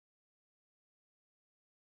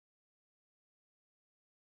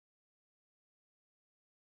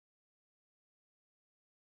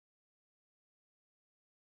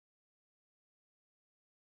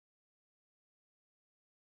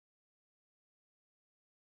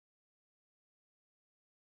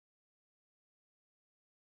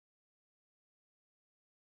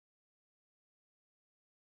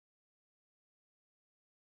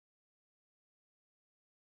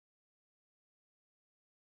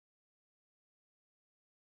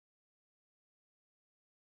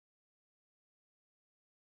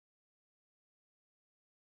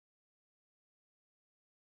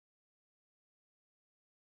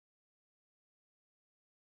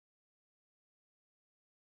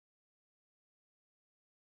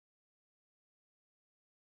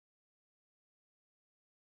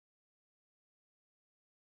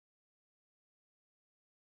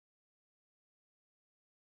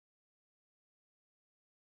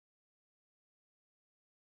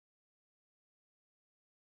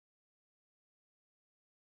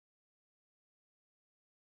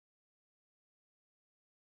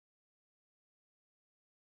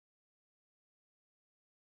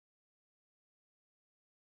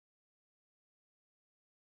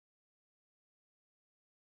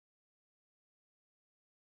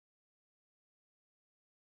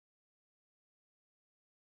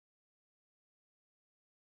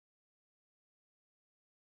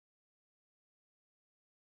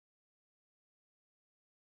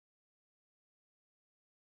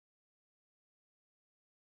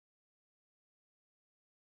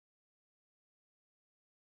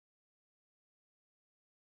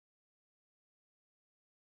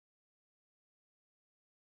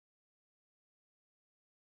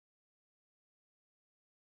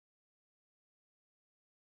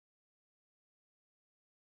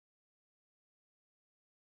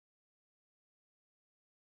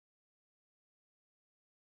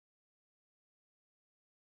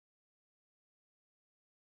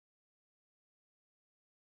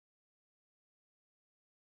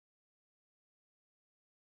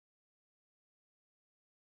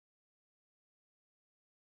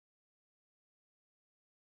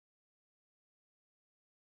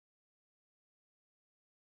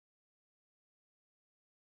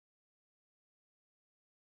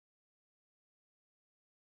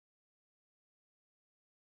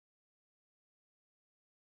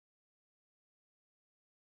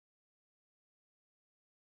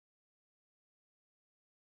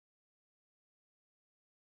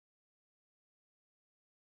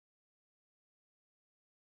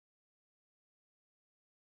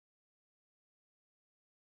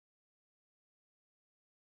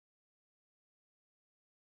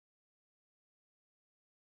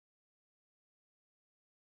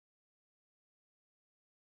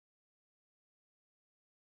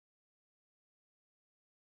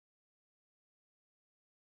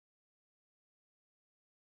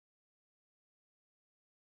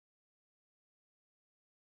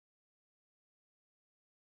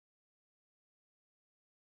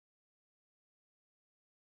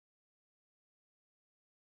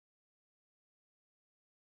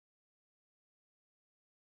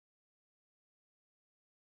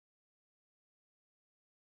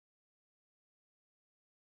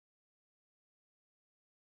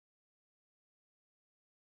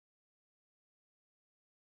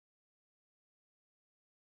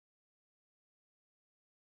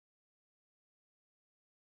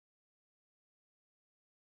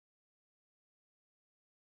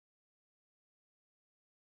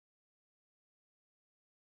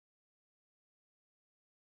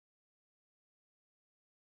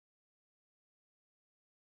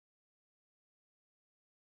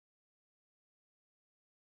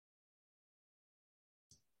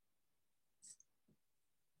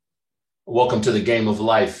Welcome to the Game of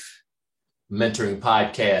Life mentoring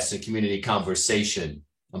podcast and community conversation.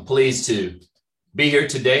 I'm pleased to be here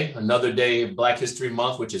today, another day of Black History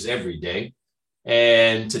Month, which is every day.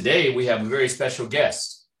 And today we have a very special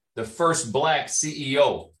guest, the first Black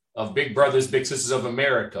CEO of Big Brothers, Big Sisters of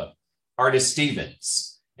America, Artis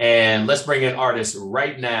Stevens. And let's bring in Artis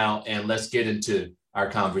right now and let's get into our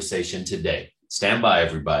conversation today. Stand by,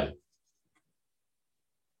 everybody.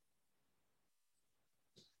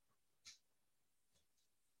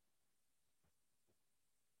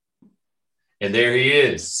 And there he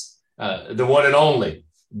is, the one and only,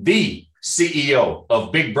 the CEO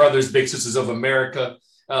of Big Brothers, Big Sisters of America,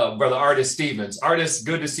 Brother Artis Stevens. Artis,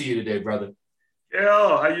 good to see you today, brother.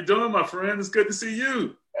 Gale, how you doing, my friend? It's good to see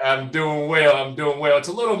you. I'm doing well. It's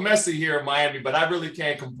a little messy here in Miami, but I really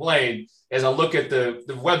can't complain as I look at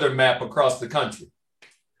the weather map across the country.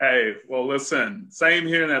 Hey, well, listen, same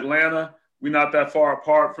here in Atlanta. We're not that far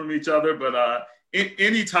apart from each other, but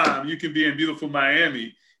anytime you can be in beautiful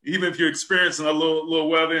Miami, even if you're experiencing a little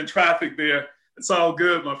weather and traffic there, it's all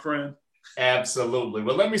good, my friend. Absolutely.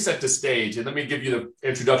 Well, let me set the stage and let me give you the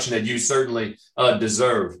introduction that you certainly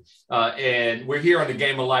deserve. And we're here on the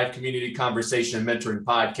Game of Life Community Conversation and Mentoring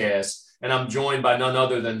Podcast. And I'm joined by none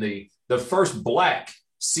other than the first Black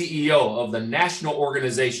CEO of the national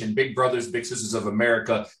organization, Big Brothers, Big Sisters of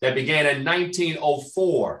America, that began in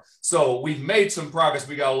 1904. So we've made some progress.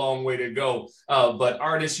 We got a long way to go. But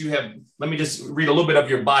Artis, let me just read a little bit of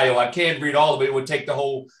your bio. I can't read all of it. It would take the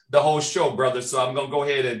whole show, brother. So I'm going to go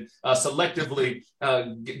ahead and selectively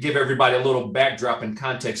give everybody a little backdrop and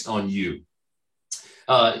context on you.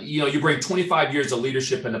 You bring 25 years of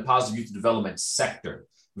leadership in the positive youth development sector.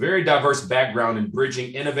 Very diverse background in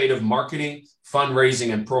bridging innovative marketing,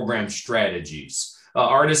 fundraising, and program strategies.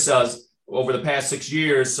 Artis, over the past 6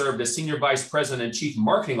 years, served as Senior Vice President and Chief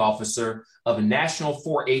Marketing Officer of National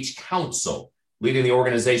 4-H Council, leading the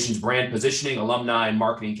organization's brand positioning, alumni, and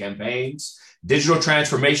marketing campaigns, digital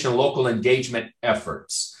transformation, and local engagement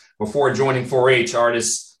efforts. Before joining 4-H,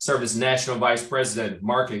 Artis served as National Vice President,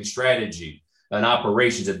 Marketing Strategy and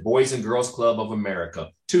Operations at Boys and Girls Club of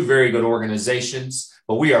America. Two very good organizations,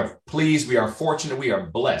 but we are pleased, we are fortunate, we are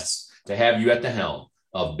blessed to have you at the helm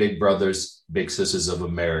of Big Brothers, Big Sisters of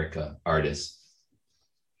America. Artis.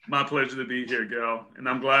 My pleasure to be here, Gale. And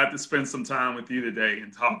I'm glad to spend some time with you today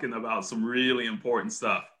and talking about some really important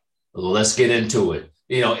stuff. Let's get into it.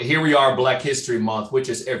 Here we are, Black History Month, which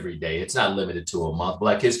is every day. It's not limited to a month.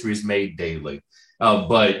 Black history is made daily.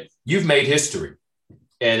 But you've made history.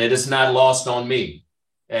 And it is not lost on me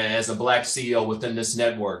as a Black CEO within this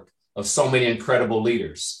network of so many incredible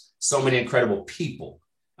leaders, so many incredible people,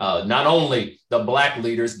 not only the Black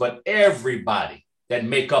leaders, but everybody that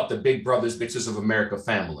make up the Big Brothers, Big Sisters of America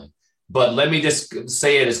family. But let me just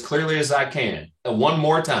say it as clearly as I can. One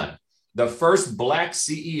more time, the first Black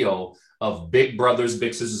CEO of Big Brothers,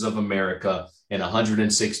 Big Sisters of America in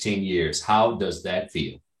 116 years. How does that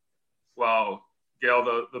feel? Wow.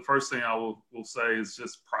 Gale, the first thing I will say is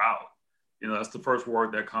just proud. That's the first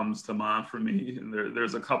word that comes to mind for me. And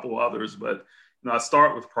there's a couple others, but I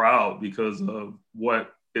start with proud because of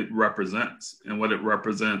what it represents and what it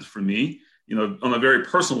represents for me, on a very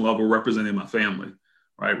personal level, representing my family,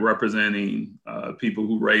 right? Representing people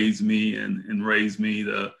who raised me and raised me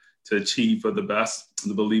to achieve for the best,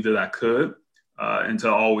 to believe that I could, and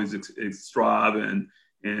to always strive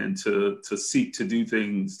and to seek to do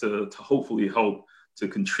things to hopefully help to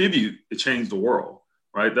contribute to change the world,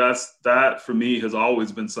 right? That for me has always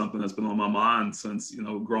been something that's been on my mind since,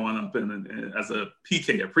 growing up as a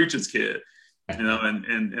PK, a preacher's kid,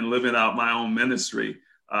 and living out my own ministry.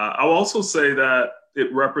 I'll also say that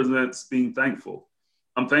it represents being thankful.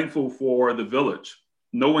 I'm thankful for the village.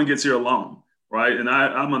 No one gets here alone, right? And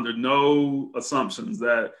I'm under no assumptions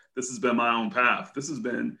that this has been my own path. This has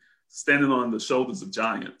been standing on the shoulders of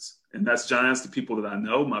giants. And that's giants, the people that I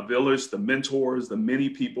know, my village, the mentors, the many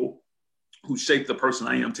people who shaped the person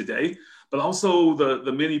I am today, but also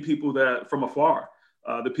the many people that from afar,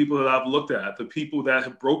 the people that I've looked at, the people that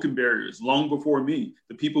have broken barriers long before me,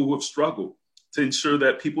 the people who have struggled to ensure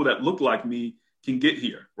that people that look like me can get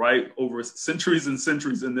here, right? Over centuries and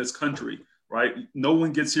centuries in this country, right? No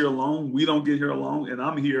one gets here alone. We don't get here alone. And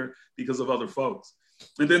I'm here because of other folks.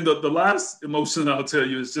 And then the last emotion I'll tell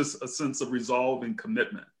you is just a sense of resolve and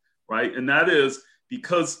commitment, right? And that is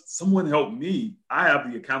because someone helped me, I have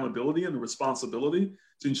the accountability and the responsibility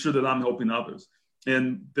to ensure that I'm helping others.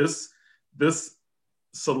 And this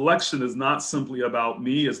selection is not simply about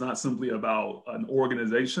me. It's not simply about an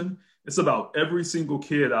organization. It's about every single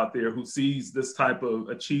kid out there who sees this type of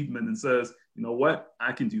achievement and says, you know what,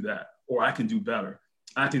 I can do that, or I can do better.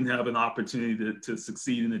 I can have an opportunity to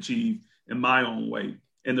succeed and achieve in my own way,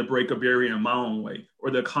 and to break a barrier in my own way, or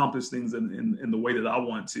to accomplish things in the way that I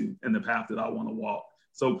want to, in the path that I want to walk.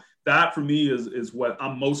 So that for me is what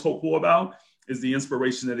I'm most hopeful about, is the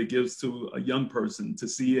inspiration that it gives to a young person to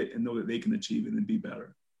see it and know that they can achieve it and be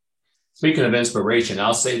better. Speaking of inspiration,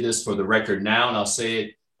 I'll say this for the record now, and I'll say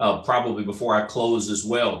it probably before I close as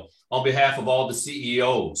well. On behalf of all the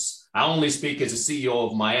CEOs, I only speak as a CEO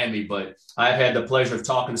of Miami, but I've had the pleasure of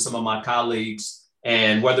talking to some of my colleagues,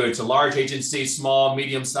 and whether it's a large agency, small,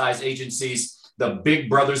 medium-sized agencies, the Big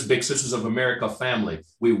Brothers, Big Sisters of America family,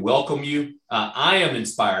 we welcome you. I am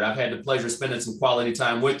inspired. I've had the pleasure of spending some quality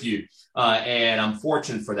time with you, and I'm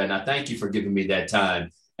fortunate for that. And I thank you for giving me that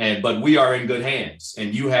time. But we are in good hands,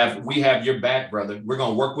 and we have your back, brother. We're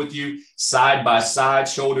going to work with you side by side,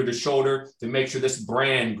 shoulder to shoulder, to make sure this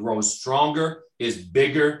brand grows stronger, is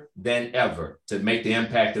bigger than ever, to make the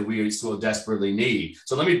impact that we so desperately need.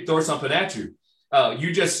 So let me throw something at you.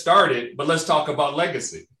 You just started, but let's talk about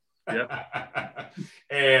legacy. Yeah.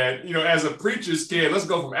 And, as a preacher's kid, let's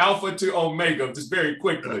go from Alpha to Omega, just very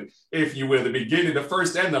quickly, if you will, the beginning, the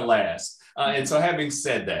first and the last. And so having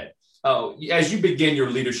said that, as you begin your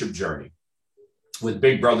leadership journey with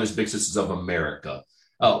Big Brothers, Big Sisters of America,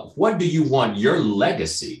 what do you want your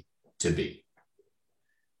legacy to be?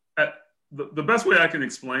 The best way I can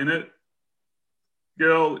explain it,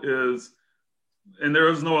 Gale, is, and there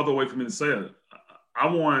is no other way for me to say it, I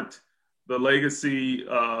want the legacy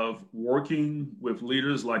of working with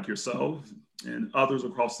leaders like yourself and others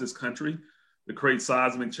across this country to create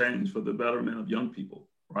seismic change for the betterment of young people,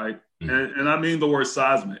 right? Mm-hmm. And I mean the word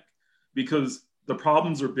seismic, because the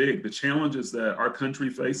problems are big. The challenges that our country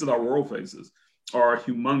faces, our world faces, are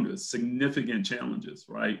humongous, significant challenges,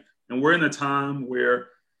 right? And we're in a time where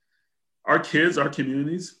our kids, our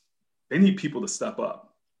communities, they need people to step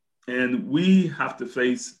up. And we have to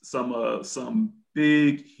face some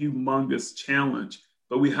big, humongous challenge,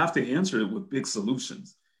 but we have to answer it with big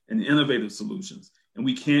solutions and innovative solutions. And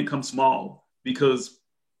we can't come small, because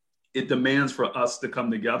it demands for us to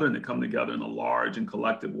come together, and to come together in a large and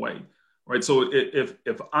collective way, right? So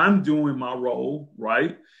if I'm doing my role,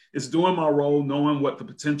 right, it's doing my role knowing what the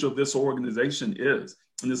potential of this organization is.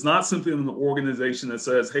 And it's not simply an organization that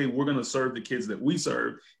says, hey, we're going to serve the kids that we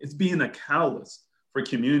serve. It's being a catalyst for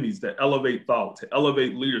communities to elevate thought, to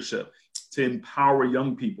elevate leadership, to empower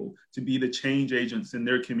young people to be the change agents in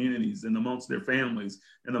their communities and amongst their families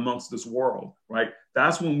and amongst this world, right?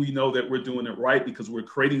 That's when we know that we're doing it right, because we're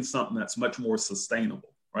creating something that's much more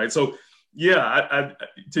sustainable, right? So, yeah,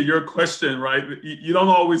 to your question, right, you don't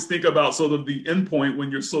always think about sort of the end point when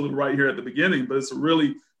you're sort of right here at the beginning, but it's a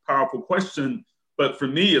really powerful question. But for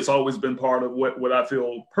me, it's always been part of what I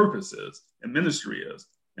feel purpose is and ministry is.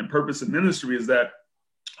 And purpose and ministry is that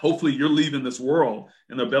hopefully you're leaving this world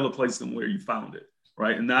in a better place than where you found it,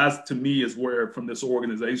 right? And that, to me, is where, from this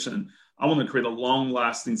organization, I want to create a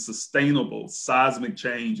long-lasting, sustainable, seismic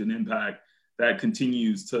change and impact that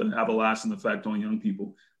continues to have a lasting effect on young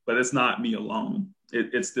people. But it's not me alone.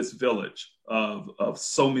 It's this village of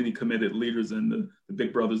so many committed leaders in the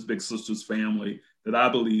Big Brothers, Big Sisters family that I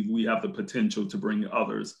believe we have the potential to bring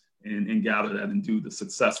others and gather that and do the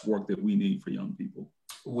success work that we need for young people.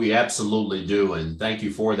 We absolutely do. And thank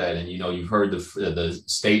you for that. And, you've heard the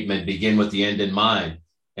statement, begin with the end in mind,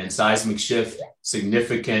 and seismic shift,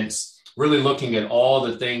 significance, really looking at all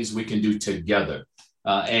the things we can do together.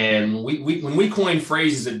 And when we coin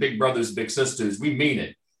phrases at Big Brothers, Big Sisters, we mean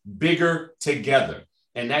it. Bigger together.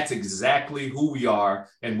 And that's exactly who we are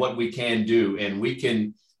and what we can do. And we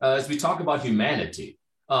can, as we talk about humanity,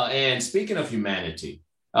 and speaking of humanity,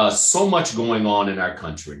 so much going on in our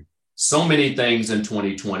country, so many things in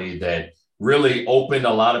 2020 that really opened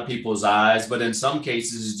a lot of people's eyes, but in some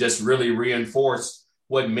cases just really reinforced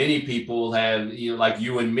what many people have, like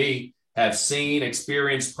you and me, have seen,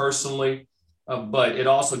 experienced personally, but it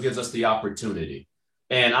also gives us the opportunity.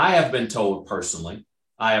 And I have been told personally,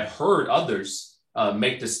 I have heard others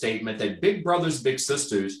make the statement that Big Brothers, Big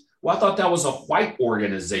Sisters, well, I thought that was a white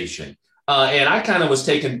organization. And I kind of was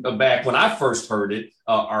taken aback when I first heard it,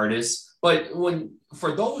 Artis. But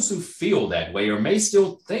for those who feel that way or may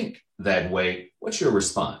still think that way, what's your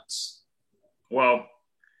response? Well,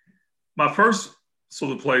 my first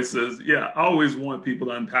sort of place is, I always want people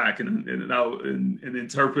to unpack and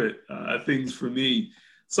interpret things for me.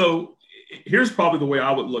 So here's probably the way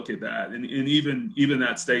I would look at that, and even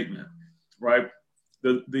that statement, right?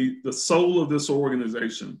 The soul of this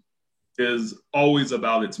organization is always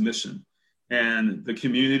about its mission and the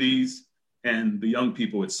communities and the young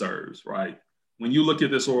people it serves, right? When you look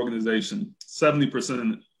at this organization,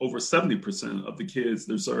 over 70% of the kids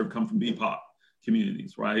they serve come from BIPOC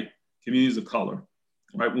communities, right? Communities of color.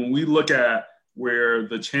 right? When we look at where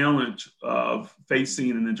the challenge of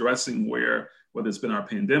facing and addressing whether it's been our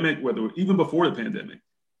pandemic, whether even before the pandemic,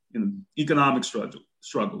 economic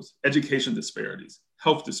struggles, education disparities,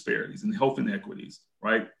 health disparities, and health inequities,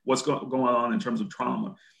 right? What's going on in terms of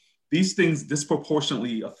trauma. These things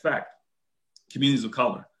disproportionately affect communities of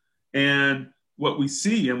color. And what we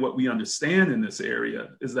see and what we understand in this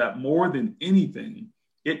area is that more than anything,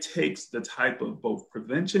 it takes the type of both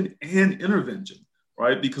prevention and intervention,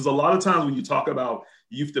 right? Because a lot of times when you talk about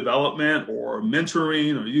youth development or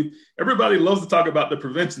mentoring or youth, everybody loves to talk about the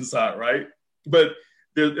prevention side, right? But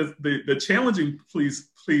the challenging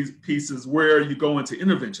piece is where you go into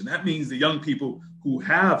intervention. That means the young people who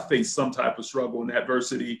have faced some type of struggle and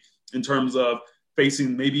adversity in terms of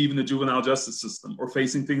facing maybe even the juvenile justice system or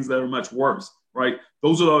facing things that are much worse, right?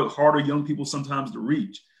 Those are the harder young people sometimes to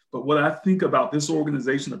reach. But what I think about this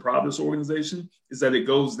organization, the proud of this organization, is that it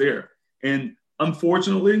goes there. And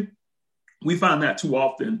unfortunately, we find that too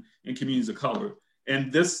often in communities of color.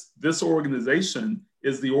 And this organization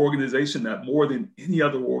is the organization that more than any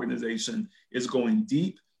other organization is going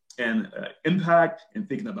deep and impact and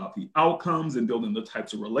thinking about the outcomes and building the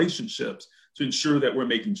types of relationships to ensure that we're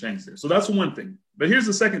making change there. So that's one thing. But here's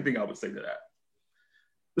the second thing I would say to that.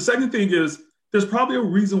 The second thing is there's probably a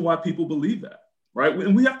reason why people believe that, right?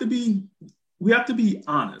 And we have to be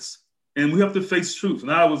honest and we have to face truth.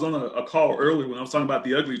 And I was on a call earlier when I was talking about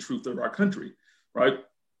the ugly truth of our country, right?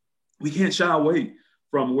 We can't shy away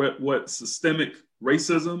from what systemic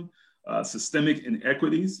racism, systemic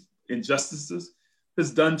inequities, injustices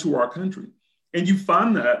has done to our country. And you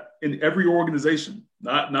find that in every organization,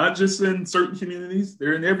 not just in certain communities,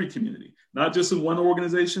 they're in every community, not just in one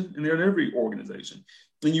organization, and they're in every organization.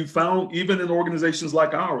 And you found even in organizations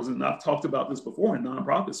like ours, and I've talked about this before in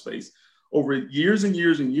nonprofit space, over years and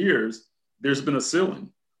years and years, there's been a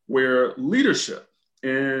ceiling where leadership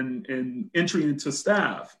and entry into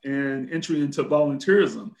staff and entry into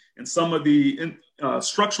volunteerism and some of the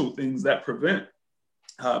structural things that prevent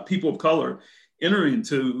people of color entering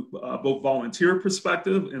into both volunteer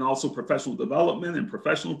perspective and also professional development and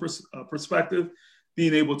professional perspective,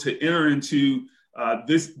 being able to enter into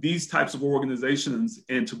these types of organizations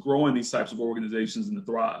and to grow in these types of organizations and to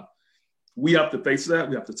thrive. We have to face that.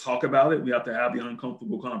 We have to talk about it. We have to have the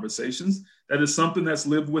uncomfortable conversations. That is something that's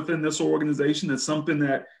lived within this organization. It's something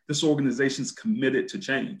that this organization is committed to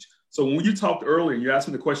change. So when you talked earlier, you asked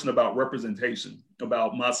me the question about representation,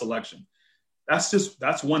 about my selection.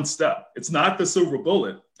 That's one step. It's not the silver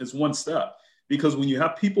bullet. It's one step. Because when you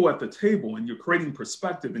have people at the table and you're creating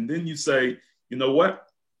perspective, and then you say, you know what,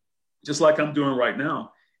 just like I'm doing right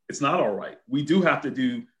now, it's not all right. We do have to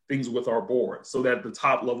do things with our board so that the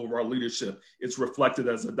top level of our leadership is reflected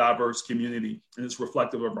as a diverse community and it's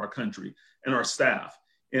reflective of our country and our staff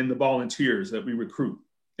and the volunteers that we recruit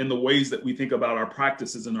and the ways that we think about our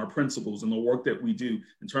practices and our principles and the work that we do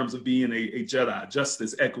in terms of being a JEDI,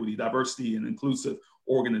 justice, equity, diversity, and inclusive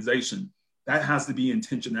organization. That has to be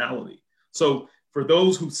intentionality. So for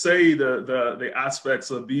those who say the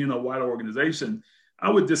aspects of being a white organization, I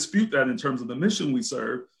would dispute that in terms of the mission we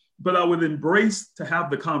serve, but I would embrace to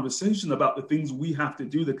have the conversation about the things we have to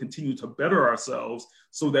do to continue to better ourselves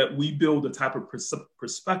so that we build a type of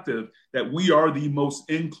perspective that we are the most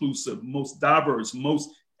inclusive, most diverse,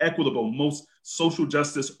 most equitable, most social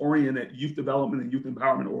justice oriented youth development and youth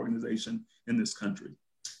empowerment organization in this country.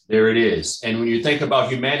 There it is. And when you think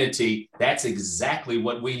about humanity, that's exactly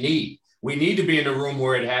what we need. We need to be in the room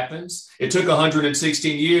where it happens. It took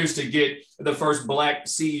 116 years to get the first Black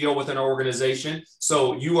CEO within an organization.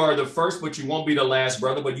 So you are the first, but you won't be the last,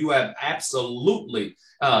 brother. But you have absolutely,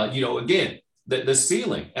 again, the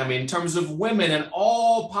ceiling. I mean, in terms of women and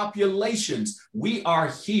all populations, we are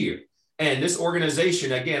here. And this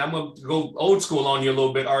organization, again, I'm going to go old school on you a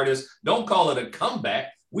little bit, Artis. Don't call it a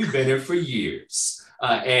comeback. We've been here for years.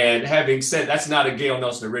 And having said, that's not a Gale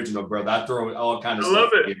Nelson original, brother. I throw all kinds of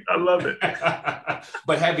stuff. I love it.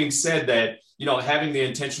 But having said that, having the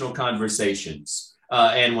intentional conversations.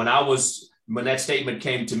 And when that statement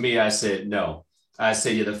came to me, I said, no. I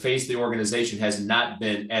said, the face of the organization has not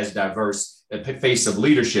been as diverse. The face of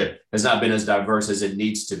leadership has not been as diverse as it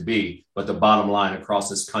needs to be. But the bottom line across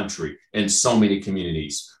this country in so many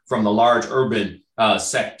communities, from the large urban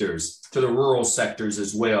sectors to the rural sectors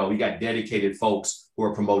as well, we got dedicated folks who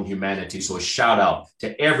are promoting humanity. So a shout out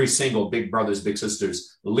to every single big brothers, big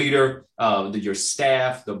sisters leader, your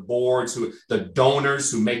staff, the boards, the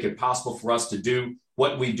donors who make it possible for us to do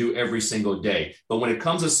what we do every single day. But when it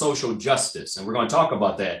comes to social justice, and we're going to talk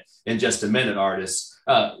about that in just a minute, Artis,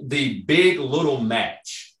 the big little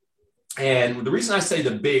match. And the reason I say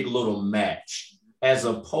the big little match as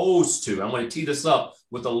opposed to, I'm going to tee this up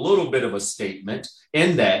with a little bit of a statement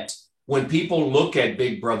in that when people look at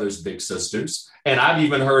big brothers, big sisters, and I've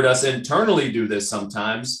even heard us internally do this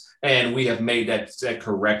sometimes, and we have made that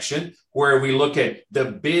correction where we look at the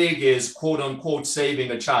big is quote unquote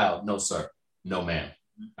saving a child. No, sir. No, ma'am.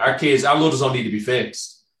 Our kids, our littles don't need to be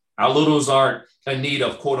fixed. Our littles aren't in need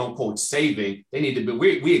of quote unquote saving. They need to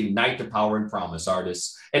be, we ignite the power and promise,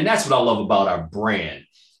 Artists. And that's what I love about our brand.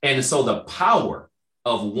 And so the power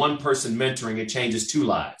of one person mentoring, it changes two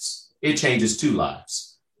lives. It changes two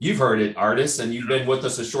lives. You've heard it, Artists, and you've been with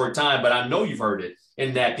us a short time, but I know you've heard it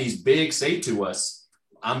in that these big say to us,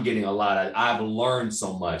 I'm getting a lot. I've learned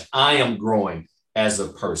so much. I am growing as a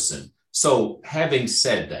person. So having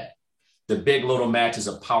said that, the big little match is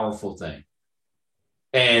a powerful thing.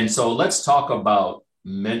 And so let's talk about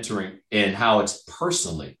mentoring and how it's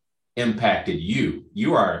personally impacted you.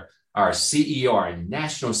 You are our CEO, our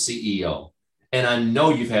national CEO. And I know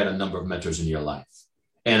you've had a number of mentors in your life.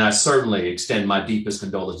 And I certainly extend my deepest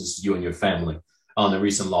condolences to you and your family on the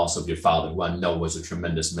recent loss of your father, who I know was a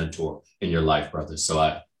tremendous mentor in your life, brother. So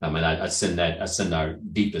I send our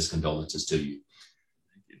deepest condolences to you.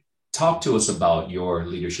 Talk to us about your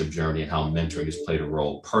leadership journey and how mentoring has played a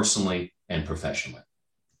role personally and professionally.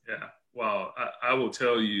 Yeah, well, I will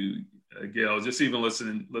tell you, Gale, just even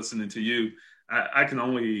listening to you, I can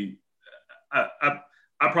only, I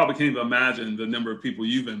probably can't even imagine the number of people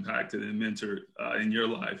you've impacted and mentored in your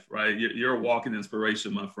life, right? You're a walking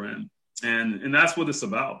inspiration, my friend. And that's what it's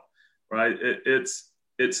about, right? It's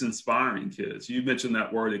inspiring kids. You mentioned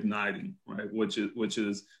that word igniting, right? Which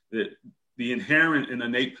is the inherent and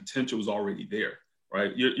innate potential is already there,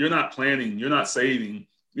 right? You're not planning, you're not saving,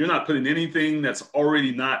 you're not putting anything that's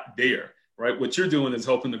already not there, right? What you're doing is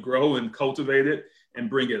helping to grow and cultivate it and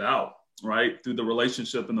bring it out, right? Through the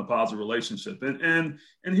relationship and the positive relationship. And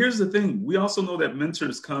here's the thing. We also know that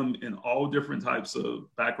mentors come in all different types of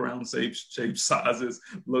backgrounds, shapes, sizes,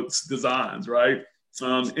 looks, designs, right?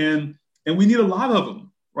 And we need a lot of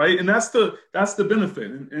them, right? And that's the benefit.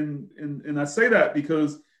 And I say that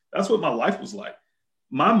because that's what my life was like.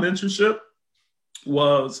 My mentorship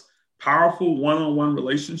was powerful one-on-one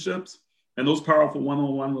relationships. And those powerful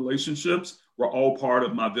one-on-one relationships were all part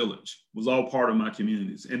of my village, was all part of my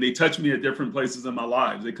communities. And they touched me at different places in my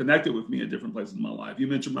lives. They connected with me at different places in my life. You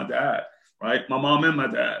mentioned my dad, right? My mom and my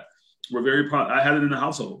dad were very proud. I had it in the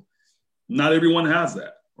household. Not everyone has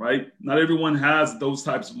that, right? Not everyone has those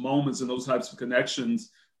types of moments and those types of connections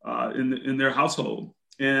in their household.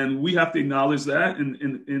 And we have to acknowledge that.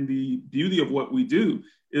 And the beauty of what we do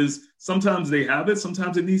is sometimes they have it,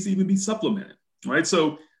 sometimes it needs to even be supplemented, right?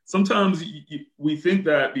 So sometimes we think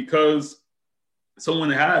that because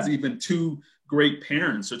someone has even two great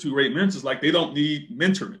parents or two great mentors, like they don't need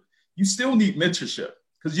mentoring. You still need mentorship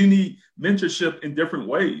because you need mentorship in different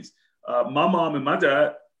ways. My mom and my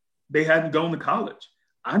dad, they hadn't gone to college.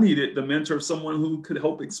 I needed the mentor of someone who could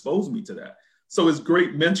help expose me to that. So as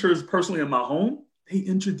great mentors personally in my home, they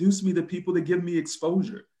introduced me to people that give me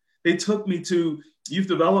exposure. They took me to youth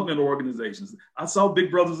development organizations. I saw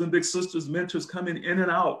big brothers and big sisters mentors coming in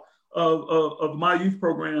and out of my youth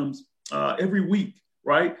programs every week,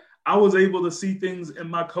 right? I was able to see things in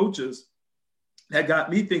my coaches that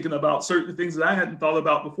got me thinking about certain things that I hadn't thought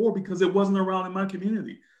about before because it wasn't around in my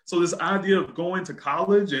community. So this idea of going to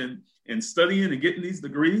college and studying and getting these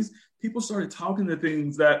degrees, people started talking about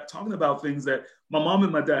things that my mom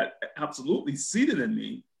and my dad absolutely seeded in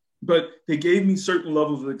me, but they gave me certain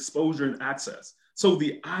levels of exposure and access. So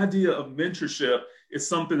the idea of mentorship is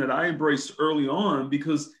something that I embraced early on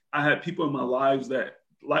because I had people in my lives that,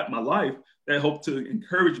 like my life, that helped to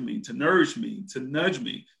encourage me, to nourish me, to nudge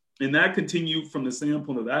me. And that continued from the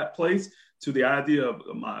standpoint of that place to the idea of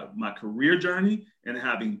my career journey and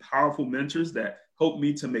having powerful mentors that helped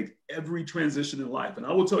me to make every transition in life. And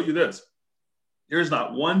I will tell you this, there's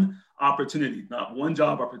not one opportunity, not one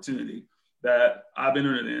job opportunity that I've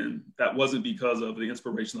entered in that wasn't because of the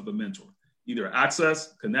inspiration of a mentor. Either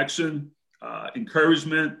access, connection,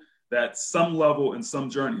 encouragement, that some level and some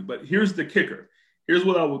journey. But here's the kicker. Here's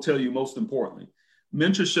what I will tell you most importantly.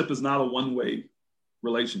 Mentorship is not a one-way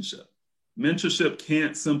relationship. Mentorship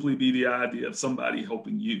can't simply be the idea of somebody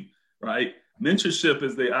helping you, right? Mentorship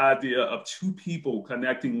is the idea of two people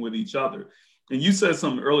connecting with each other. And you said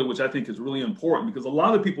something earlier, which I think is really important because a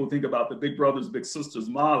lot of people think about the big brothers, big sisters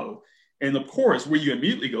model. And of course, where you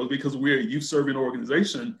immediately go, because we're a youth serving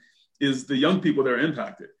organization, is the young people that are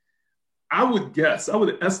impacted. I would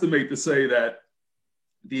estimate to say that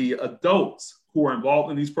the adults who are involved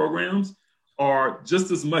in these programs are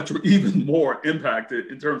just as much or even more impacted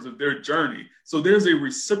in terms of their journey. So there's a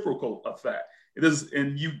reciprocal effect. It is,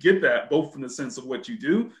 and you get that both in the sense of what you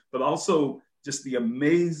do, but also just the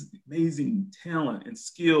amazing talent and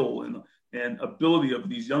skill and ability of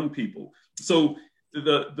these young people. So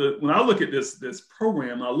when I look at this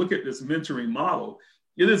program, I look at this mentoring model,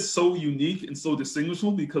 it is so unique and so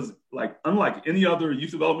distinguishable because, like, unlike any other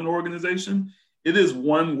youth development organization, it is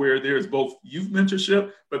one where there's both youth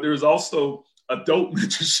mentorship, but there's also adult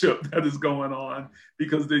mentorship that is going on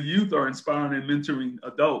because the youth are inspiring and mentoring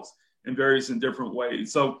adults in various and different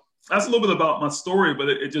ways. So that's a little bit about my story, but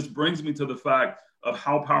it just brings me to the fact of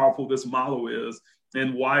how powerful this model is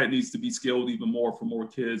and why it needs to be scaled even more for more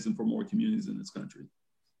kids and for more communities in this country.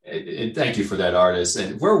 And thank you for that, Artis.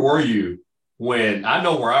 And where were you when, I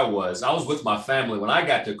know where I was with my family when I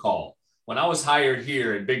got the call, when I was hired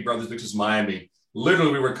here at Big Brothers Big Sisters Miami.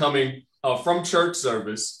 Literally, we were coming from church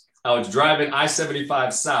service. I was driving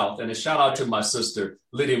I-75 South, and a shout out to my sister,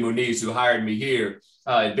 Lydia Muniz, who hired me here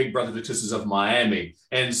at Big Brothers Big Sisters of Miami.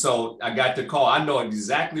 And so I got the call. I know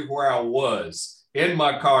exactly where I was in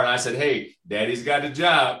my car, and I said, hey, Daddy's got a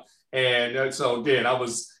job. And so again, I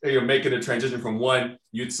was making a transition from one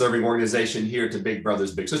youth serving organization here to Big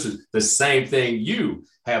Brothers Big Sisters, the same thing you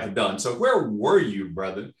have done. So where were you,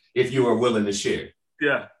 brother, if you were willing to share?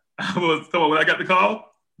 Yeah, when I got the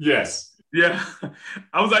call? Yes. Yeah,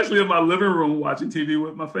 I was actually in my living room watching TV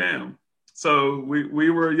with my fam. So we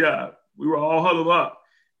were all huddled up,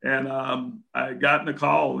 and I got in the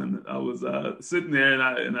call, and I was sitting there,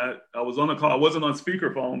 and I was on the call. I wasn't on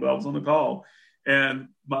speakerphone, but I was on the call, and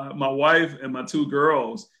my wife and my two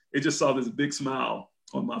girls, they just saw this big smile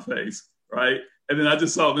on my face, right? And then I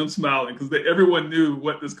just saw them smiling because everyone knew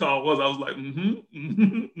what this call was. I was like,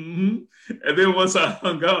 And then once I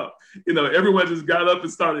hung up, everyone just got up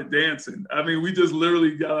and started dancing. I mean, we just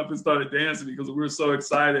literally got up and started dancing because we were so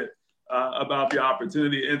excited about the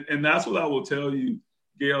opportunity. And that's what I will tell you,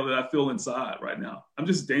 Gale, that I feel inside right now. I'm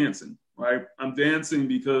just dancing, right? I'm dancing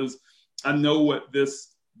because I know what this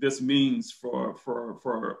means for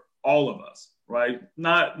all of us, right?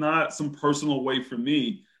 Not some personal way for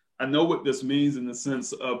me. I know what this means in the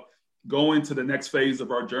sense of going to the next phase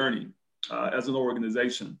of our journey as an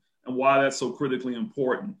organization and why that's so critically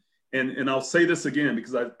important. And I'll say this again,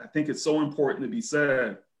 because I think it's so important to be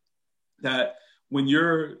said that when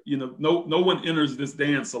you're, no one enters this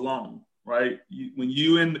dance alone, right? When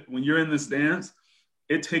you're in this dance,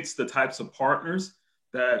 it takes the types of partners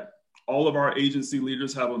that all of our agency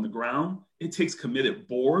leaders have on the ground. It takes committed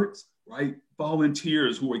boards, right?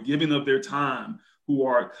 Volunteers who are giving up their time, who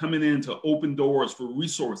are coming in to open doors for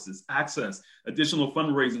resources, access, additional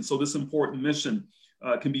fundraising, so this important mission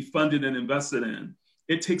can be funded and invested in.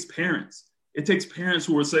 It takes parents. It takes parents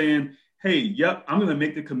who are saying, hey, yep, I'm going to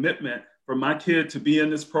make the commitment for my kid to be in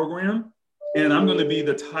this program, and I'm going to be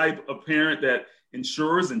the type of parent that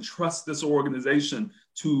ensures and trusts this organization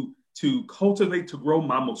to cultivate, to grow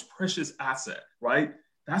my most precious asset, right?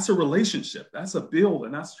 That's a relationship. That's a build,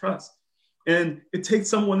 and that's trust. And it takes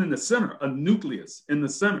someone in the center, a nucleus in the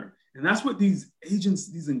center. And that's what these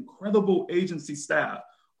agents, these incredible agency staff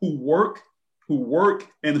who work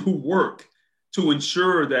to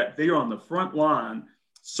ensure that they are on the front line,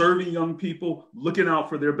 serving young people, looking out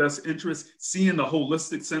for their best interests, seeing the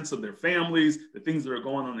holistic sense of their families, the things that are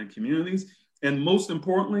going on in communities. And most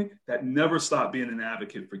importantly, that never stop being an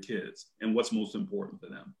advocate for kids and what's most important for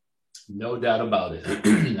them. No doubt about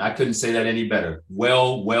it. I couldn't say that any better.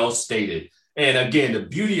 Well stated. And again, the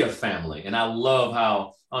beauty of family. And I love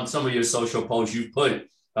how on some of your social posts, you put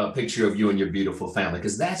a picture of you and your beautiful family,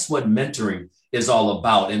 because that's what mentoring is all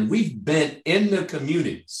about. And we've been in the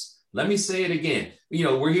communities. Let me say it again.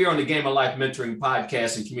 We're here on the Game of Life Mentoring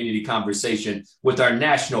Podcast and Community Conversation with our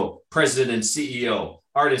national president and CEO,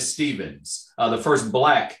 Artis Stevens, the first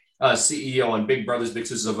Black CEO in Big Brothers Big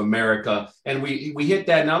Sisters of America. And we hit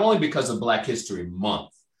that not only because of Black History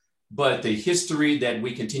Month, but the history that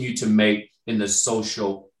we continue to make in the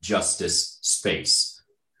social justice space.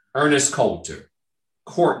 Ernest Coulter,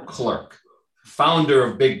 court clerk, founder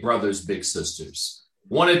of Big Brothers Big Sisters,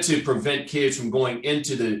 wanted to prevent kids from going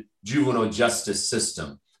into the juvenile justice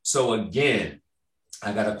system. So again,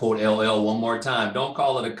 I got to quote LL one more time. Don't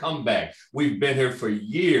call it a comeback. We've been here for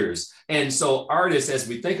years. And so Artis, as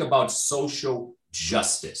we think about social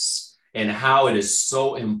justice and how it is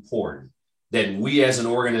so important that we as an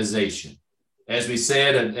organization, as we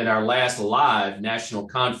said in our last live national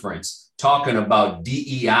conference, talking about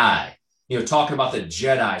DEI, talking about the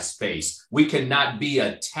Jedi space, we cannot be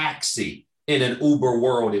a taxi in an Uber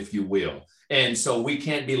world, if you will. And so we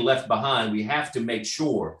can't be left behind. We have to make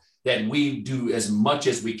sure that we do as much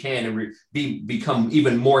as we can and become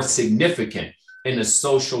even more significant in the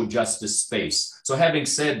social justice space. So having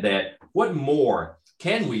said that, what more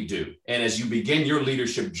can we do? And as you begin your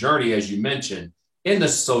leadership journey, as you mentioned, in the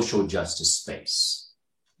social justice space.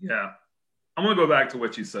 Yeah. I want to go back to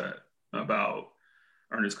what you said about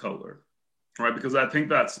Ernest Kohler, right? Because I think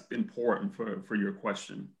that's important for your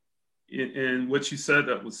question. And what you said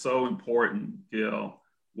that was so important, Gale,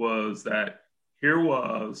 was that here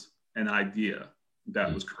was an idea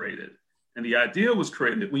that was created. And the idea was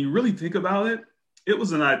created, when you really think about it, it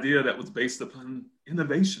was an idea that was based upon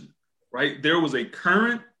innovation, right? There was a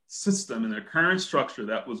current system and a current structure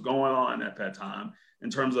that was going on at that time in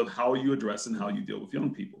terms of how you address and how you deal with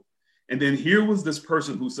young people. And then here was this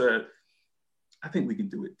person who said, I think we can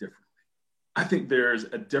do it differently. I think there's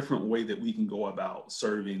a different way that we can go about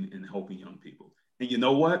serving and helping young people. And you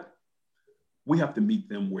know what? We have to meet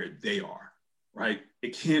them where they are, right?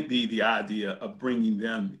 It can't be the idea of bringing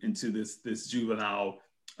them into this juvenile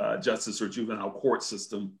justice or juvenile court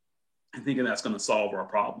system and thinking that's going to solve our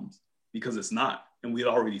problems, because it's not. And we had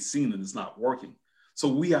already seen that it's not working. So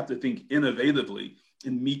we have to think innovatively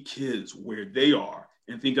and meet kids where they are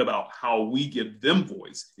and think about how we give them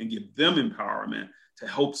voice and give them empowerment to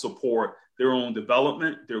help support their own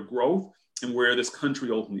development, their growth, and where this country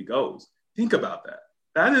ultimately goes. Think about that.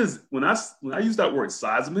 That is, when I use that word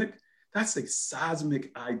seismic, that's a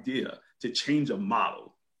seismic idea to change a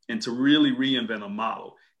model and to really reinvent a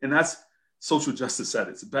model. And that's social justice at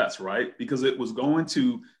its best, right? Because it was going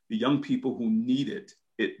to the young people who needed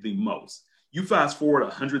it the most. You fast forward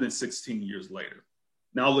 116 years later.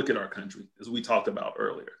 Now look at our country, as we talked about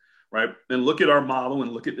earlier, right? And look at our model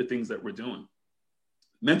and look at the things that we're doing.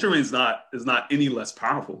 Mentoring is not any less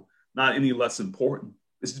powerful, not any less important.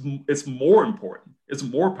 It's more important. It's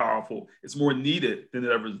more powerful. It's more needed than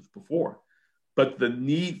it ever was before. But the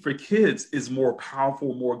need for kids is more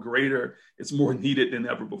powerful, more greater. It's more needed than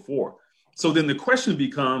ever before. So then the question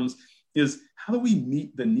becomes, is how do we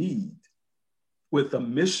meet the need with a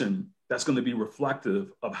mission that's going to be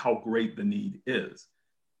reflective of how great the need is?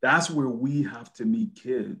 That's where we have to meet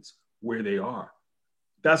kids where they are.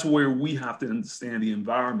 That's where we have to understand the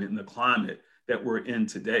environment and the climate that we're in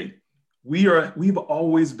today. We've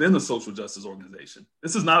always been a social justice organization.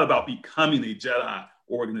 This is not about becoming a Jedi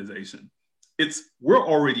organization. We're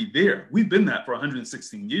already there. We've been that for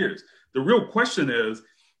 116 years. The real question is,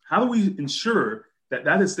 how do we ensure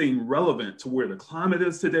that is staying relevant to where the climate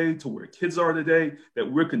is today, to where kids are today,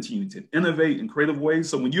 that we're continuing to innovate in creative ways?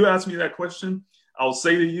 So when you ask me that question, I'll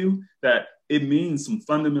say to you that it means some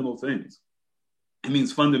fundamental things. It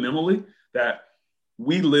means fundamentally that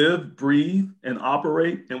we live, breathe, and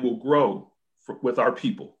operate and will grow with our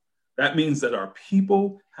people. That means that our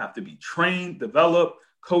people have to be trained, developed,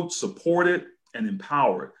 coached, supported, and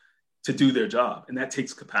empowered to do their job. And that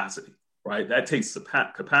takes capacity, right? That takes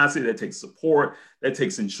capacity, that takes support, that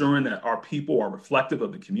takes ensuring that our people are reflective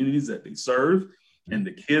of the communities that they serve and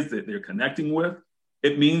the kids that they're connecting with.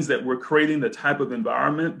 It means that we're creating the type of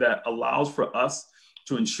environment that allows for us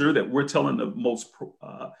to ensure that we're telling the most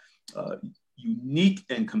unique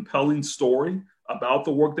and compelling story about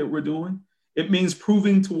the work that we're doing. It means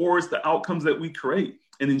proving towards the outcomes that we create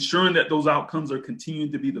and ensuring that those outcomes are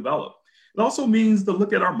continuing to be developed. It also means to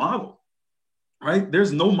look at our model, right?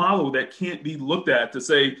 There's no model that can't be looked at to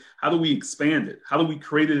say, how do we expand it? How do we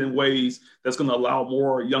create it in ways that's going to allow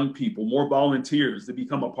more young people, more volunteers to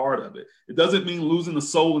become a part of it? It doesn't mean losing the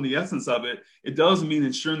soul and the essence of it. It does mean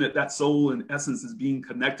ensuring that that soul and essence is being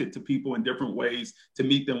connected to people in different ways to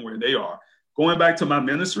meet them where they are. Going back to my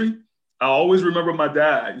ministry, I always remember my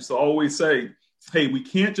dad used to always say, hey, we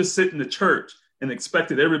can't just sit in the church and expect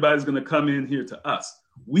that everybody's going to come in here to us.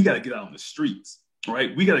 We got to get out on the streets,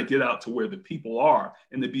 right? We got to get out to where the people are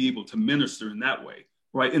and to be able to minister in that way,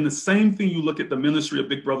 right? And the same thing, you look at the ministry of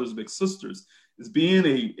Big Brothers, Big Sisters, is being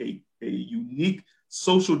a unique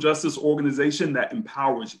social justice organization that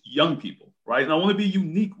empowers young people, right? And I want to be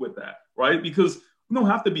unique with that, right? Because we don't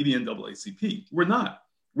have to be the NAACP. We're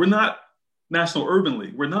not National Urban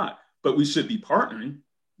League. We're not, but we should be partnering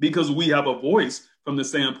because we have a voice from the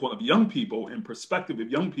standpoint of young people and perspective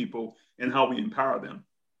of young people and how we empower them.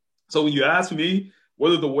 So when you ask me,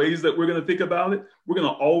 what are the ways that we're going to think about it? We're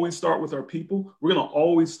going to always start with our people. We're going to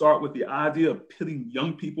always start with the idea of putting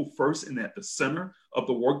young people first and at the center of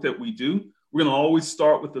the work that we do. We're going to always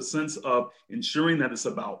start with the sense of ensuring that it's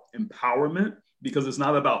about empowerment, because it's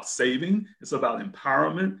not about saving, it's about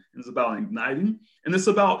empowerment, it's about igniting, and it's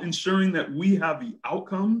about ensuring that we have the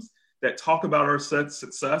outcomes that talk about our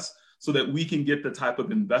success so that we can get the type of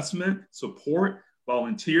investment, support,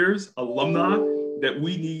 volunteers, alumni that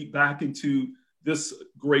we need back into this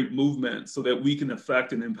great movement so that we can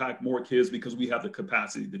affect and impact more kids because we have the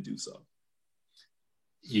capacity to do so.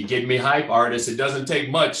 You get me hype, Artis. It doesn't take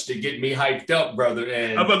much to get me hyped up, brother.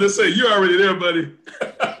 And I'm about to say, you're already there, buddy.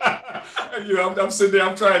 I'm sitting there,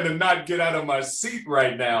 I'm trying to not get out of my seat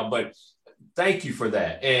right now, but thank you for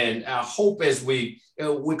that. And I hope as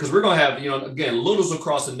because we're going to have, again, littles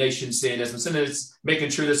across the nation seeing this, and sending this, making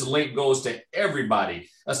sure this link goes to everybody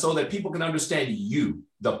so that people can understand you,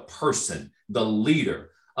 the person, the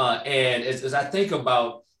leader. And as I think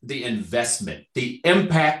about the investment, the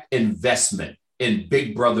impact investment in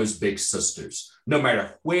big brothers, big sisters, no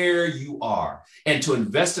matter where you are, and to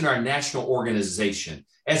invest in our national organization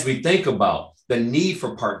as we think about the need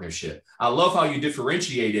for partnership. I love how you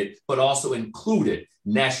differentiated, but also included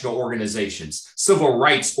national organizations, civil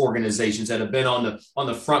rights organizations that have been on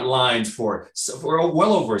the front lines for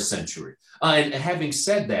well over a century. And having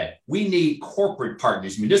said that, we need corporate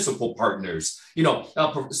partners, municipal partners,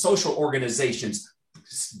 social organizations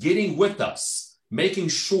getting with us, making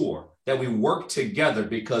sure that we work together,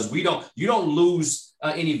 because you don't lose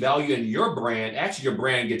any value in your brand. Actually, your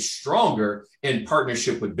brand gets stronger in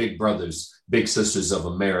partnership with big brothers, big sisters of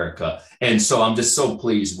America. And so I'm just so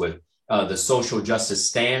pleased with the social justice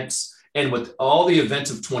stance and with all the events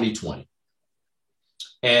of 2020.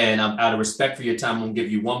 And I'm out of respect for your time, I'm going to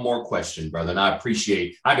give you one more question, brother. And I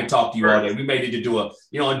could talk to you all day. We may need to do on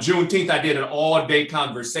Juneteenth, I did an all-day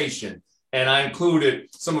conversation. And I included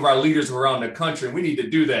some of our leaders around the country. We need to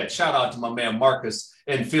do that. Shout out to my man, Marcus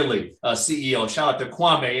in Philly, CEO. Shout out to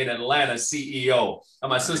Kwame in Atlanta, CEO. And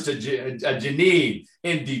my sister, Janine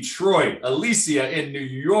in Detroit. Alicia in New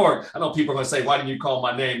York. I know people are going to say, why didn't you call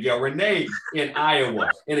my name, Gale? Renee in Iowa.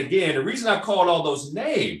 And again, the reason I called all those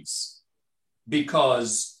names,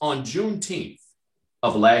 because on Juneteenth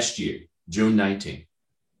of last year, June 19th,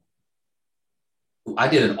 I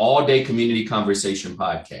did an all-day community conversation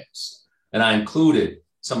podcast. And I included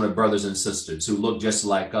some of the brothers and sisters who look just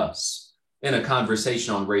like us in a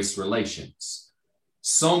conversation on race relations.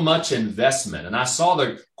 So much investment. And I saw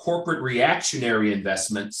the corporate reactionary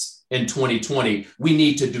investments in 2020. We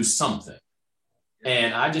need to do something.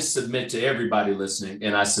 And I just submit to everybody listening,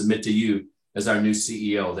 and I submit to you as our new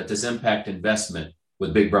CEO, that this impact investment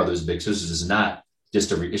with big brothers, big sisters is not just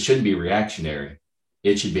it shouldn't be reactionary.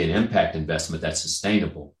 It should be an impact investment that's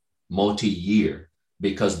sustainable, multi-year,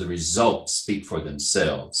 because the results speak for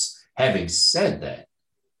themselves. Having said that,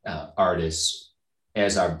 Artis,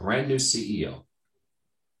 as our brand new CEO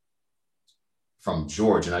from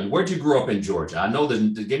Georgia. Now, where'd you grow up in Georgia? I know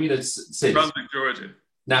give me the city. Brunswick, Georgia.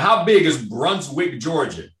 Now, how big is Brunswick,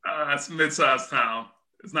 Georgia? It's a mid-sized town.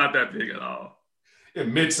 It's not that big at all. Yeah,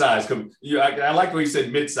 mid-sized. I like when you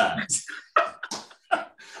said mid-sized.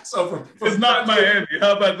 So from it's not Miami.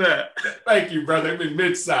 How about that? Thank you, brother. I mean,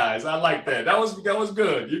 mid-size. I like that. That was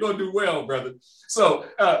good. You're gonna do well, brother. So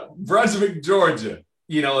Brunswick, Georgia.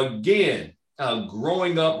 Again,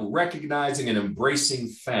 growing up, recognizing and embracing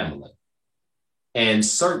family, and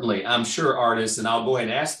certainly, I'm sure, Artis, and I'll go ahead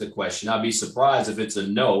and ask the question. I'll be surprised if it's a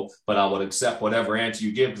no, but I will accept whatever answer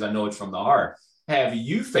you give because I know it's from the heart. Have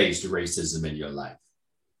you faced racism in your life?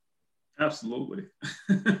 Absolutely.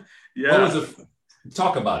 Yeah.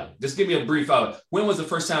 Talk about it. Just give me a brief when was the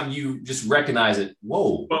first time you just recognized it?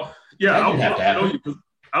 Whoa. Well, yeah,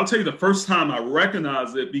 I'll tell you the first time I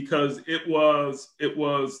recognized it, because it was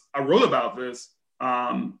I wrote about this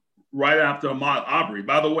right after Ahmaud Arbery.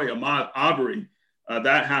 By the way, Ahmaud Arbery,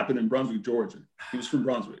 that happened in Brunswick, Georgia. He was from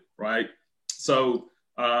Brunswick, right? So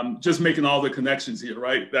just making all the connections here,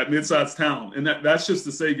 right? That mid-sized town. And that's just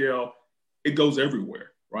to say, Gale, it goes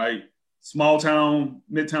everywhere, right? Small town,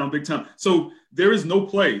 midtown, big town. So there is no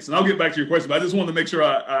place, and I'll get back to your question, but I just want to make sure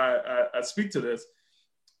I speak to this.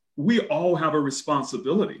 We all have a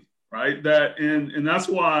responsibility, right? And that's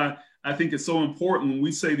why I think it's so important when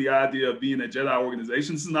we say the idea of being a Jedi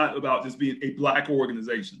organization. This is not about just being a Black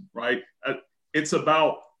organization, right? It's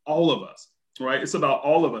about all of us, right? It's about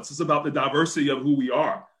all of us. It's about the diversity of who we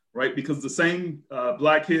are, right? Because the same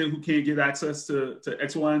Black kid who can't get access to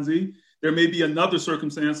X, Y, and Z, there may be another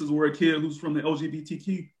circumstances where a kid who's from the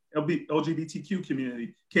LGBTQ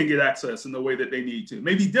community can't get access in the way that they need to. It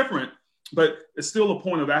may be different, but it's still a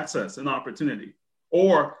point of access and opportunity.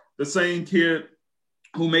 Or the same kid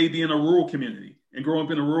who may be in a rural community and grow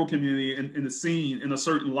up in a rural community and is seen in a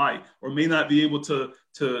certain light, or may not be able to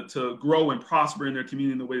grow and prosper in their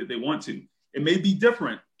community in the way that they want to. It may be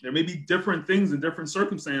different. There may be different things in different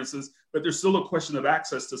circumstances, but there's still a question of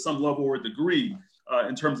access to some level or degree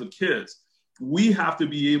in terms of kids. We have to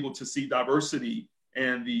be able to see diversity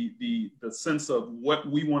and the sense of what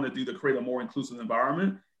we want to do to create a more inclusive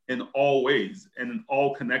environment in all ways and in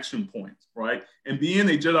all connection points, right? And being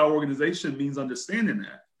a Jedi organization means understanding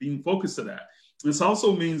that, being focused to that. This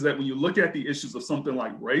also means that when you look at the issues of something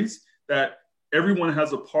like race, that everyone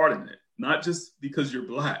has a part in it, not just because you're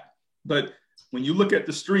Black, but when you look at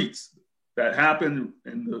the streets that happened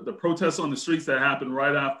and the protests on the streets that happened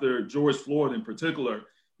right after George Floyd in particular,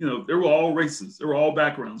 there were all races, there were all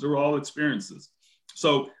backgrounds, there were all experiences.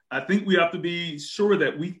 So I think we have to be sure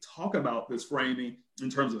that we talk about this framing in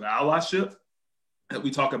terms of allyship, that we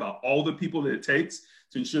talk about all the people that it takes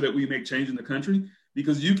to ensure that we make change in the country,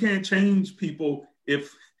 because you can't change people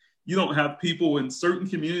if you don't have people in certain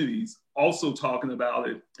communities also talking about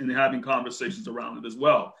it and having conversations around it as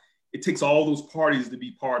well. It takes all those parties to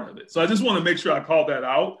be part of it. So I just want to make sure I call that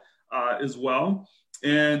out as well.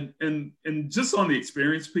 And just on the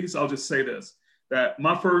experience piece, I'll just say this, that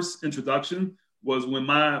my first introduction was when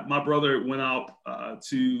my brother went out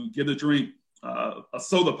to get a drink, a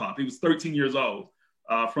soda pop. He was 13 years old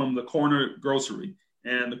from the corner grocery.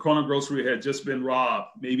 And the corner grocery had just been robbed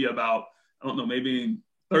maybe about, I don't know, maybe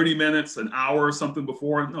 30 minutes, an hour or something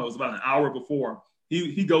before. No, it was about an hour before.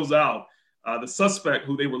 He goes out. The suspect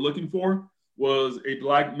who they were looking for was a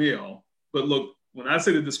Black male. But look, when I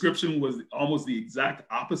say the description was almost the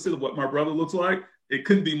exact opposite of what my brother looks like, it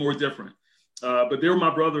couldn't be more different. But there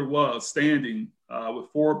my brother was standing with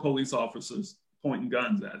 4 police officers pointing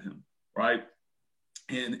guns at him, right?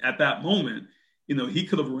 And at that moment, he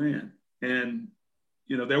could have ran. And,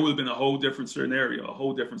 there would have been a whole different scenario, a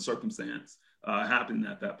whole different circumstance happening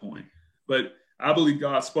at that point. But I believe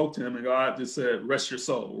God spoke to him and God just said, rest your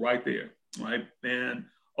soul right there, right? And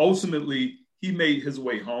ultimately, he made his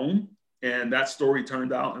way home. And that story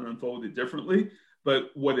turned out and unfolded differently.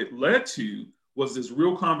 But what it led to was this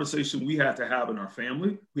real conversation we had to have in our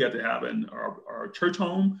family. We had to have in our church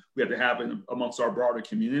home. We had to have in amongst our broader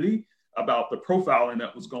community about the profiling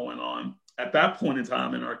that was going on at that point in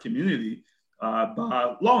time in our community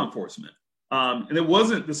by law enforcement. And it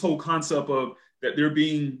wasn't this whole concept of that there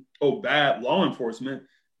being, bad law enforcement.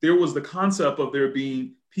 There was the concept of there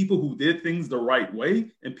being people who did things the right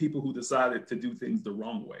way and people who decided to do things the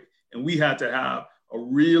wrong way. And we had to have a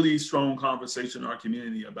really strong conversation in our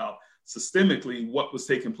community about systemically what was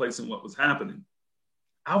taking place and what was happening.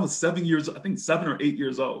 I was 7 or 8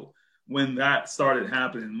 years old when that started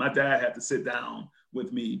happening. My dad had to sit down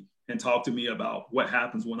with me and talk to me about what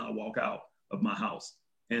happens when I walk out of my house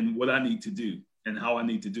and what I need to do and how I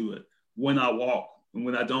need to do it, when I walk and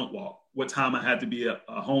when I don't walk, what time I had to be at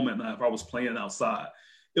home at night if I was playing outside.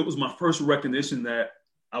 It was my first recognition that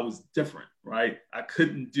I was different, right? I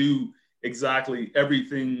couldn't do exactly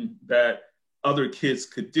everything that other kids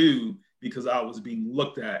could do because I was being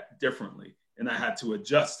looked at differently and I had to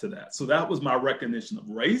adjust to that. So that was my recognition of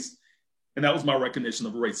race, and that was my recognition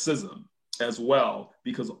of racism as well,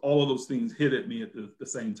 because all of those things hit at me at the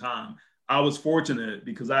same time. I was fortunate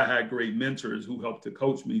because I had great mentors who helped to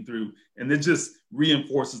coach me through, and it just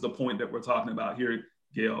reinforces the point that we're talking about here,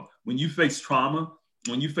 Gale. When you face trauma,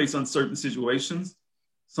 when you face uncertain situations,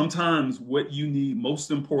 sometimes what you need most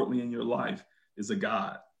importantly in your life is a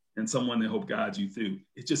God and someone that help guide you through.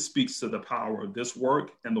 It just speaks to the power of this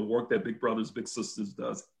work and the work that Big Brothers Big Sisters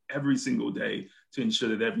does every single day to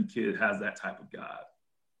ensure that every kid has that type of God.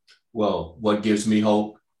 Well, what gives me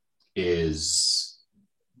hope is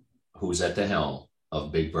who's at the helm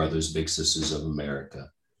of Big Brothers Big Sisters of America.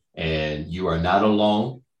 And you are not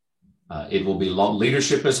alone. It will be long.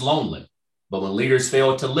 Leadership is lonely, but when leaders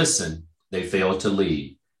fail to listen, they fail to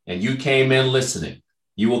lead. And you came in listening.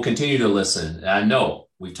 You will continue to listen. I know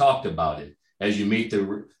we've talked about it as you meet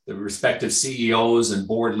the respective CEOs and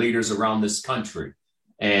board leaders around this country.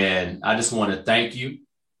 And I just want to thank you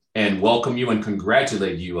and welcome you and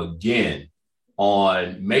congratulate you again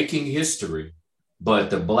on making history, but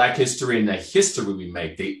the Black history and the history we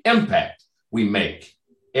make, the impact we make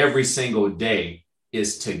every single day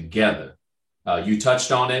is together. You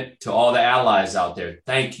touched on it. To all the allies out there,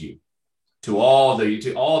 thank you. To all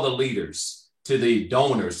the leaders, to the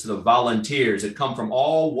donors, to the volunteers that come from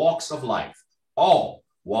all walks of life.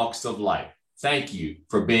 Thank you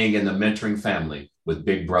for being in the mentoring family with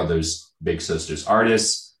Big Brothers, Big Sisters.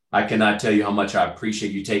 Artis, I cannot tell you how much I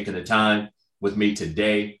appreciate you taking the time with me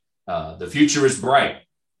today. The future is bright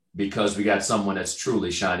because we got someone that's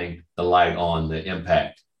truly shining the light on the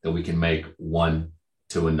impact that we can make one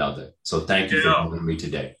to another. So thank you for being with me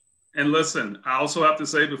today. And listen, I also have to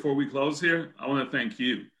say before we close here, I want to thank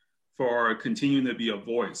you for continuing to be a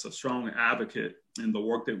voice, a strong advocate in the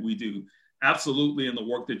work that we do. Absolutely, in the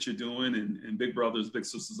work that you're doing and Big Brothers, Big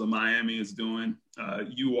Sisters of Miami is doing.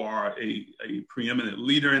 You are a preeminent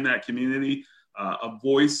leader in that community, a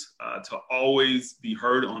voice to always be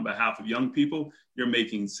heard on behalf of young people. You're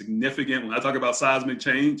making significant, when I talk about seismic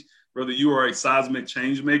change, brother, you are a seismic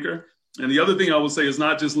change maker. And the other thing I would say is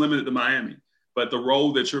not just limited to Miami, but the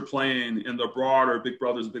role that you're playing in the broader Big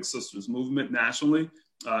Brothers Big Sisters movement nationally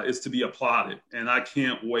is to be applauded. And I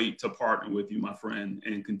can't wait to partner with you, my friend,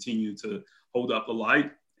 and continue to hold up the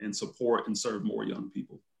light and support and serve more young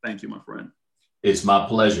people. Thank you, my friend. It's my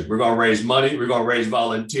pleasure. We're going to raise money. We're going to raise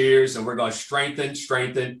volunteers, and we're going to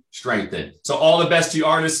strengthen. So all the best to you,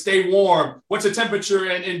 Artis. Stay warm. What's the temperature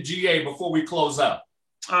in GA before we close up?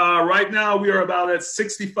 Right now, we are about at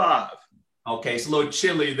 65. Okay, it's a little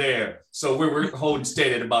chilly there. So we're holding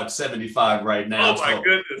steady at about 75 right now. Oh, my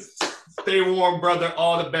goodness. Stay warm, brother.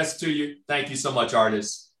 All the best to you. Thank you so much,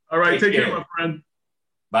 Artis. All right, take care, my friend.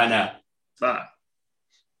 Bye now. Bye.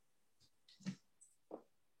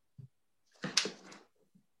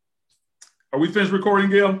 Are we finished recording,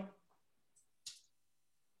 Gale?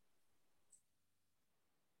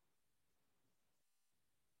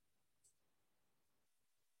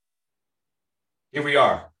 Here we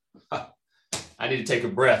are. I need to take a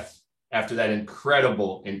breath after that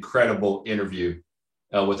incredible interview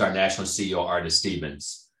with our national CEO, Artis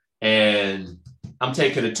Stevens. And I'm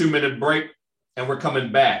taking a 2-minute break, and we're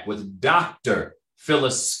coming back with Dr.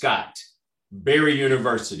 Phillis Scott, Barry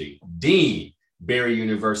University, Dean, Barry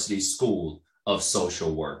University School of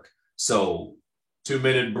Social Work. So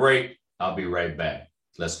 2-minute break. I'll be right back.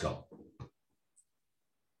 Let's go.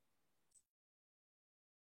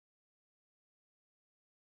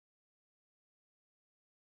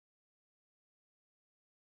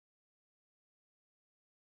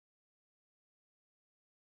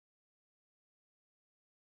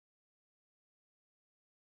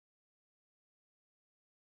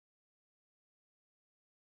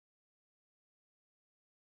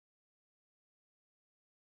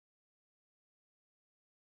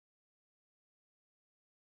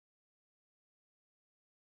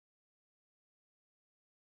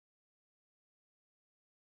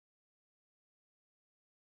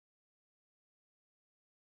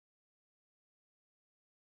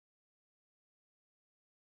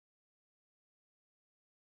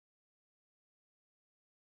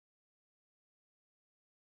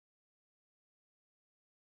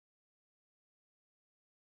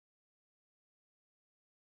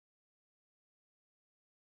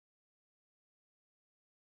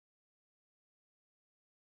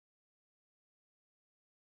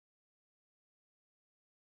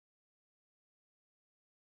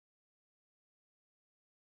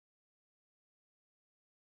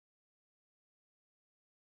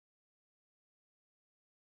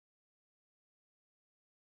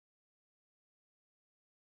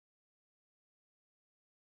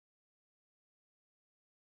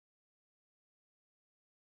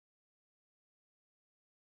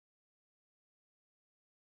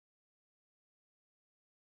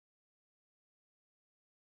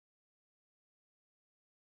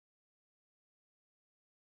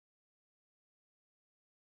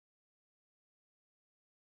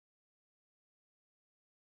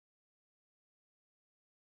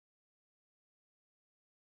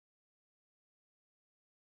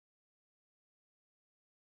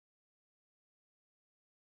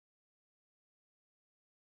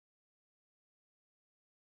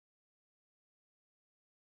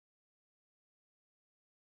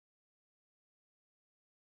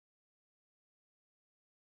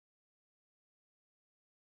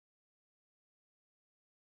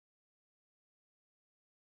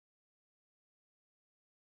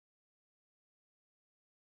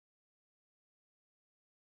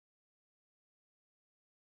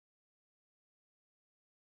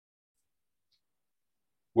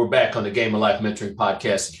 We're back on the Game of Life Mentoring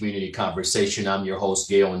Podcast and Community Conversation. I'm your host,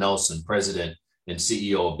 Gale Nelson, President and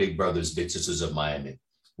CEO of Big Brothers Big Sisters of Miami.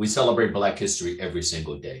 We celebrate Black history every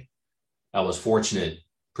single day. I was fortunate,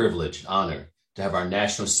 privileged, honored to have our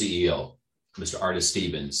national CEO, Mr. Artis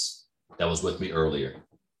Stevens, that was with me earlier.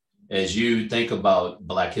 As you think about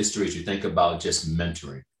Black history, as you think about just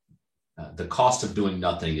mentoring, the cost of doing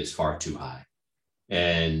nothing is far too high.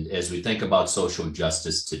 And as we think about social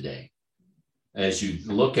justice today, as you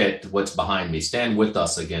look at what's behind me, stand with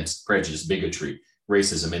us against prejudice, bigotry,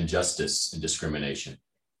 racism, injustice, and discrimination.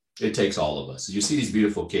 It takes all of us. You see these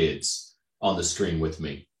beautiful kids on the screen with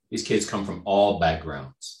me. These kids come from all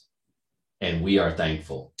backgrounds, and we are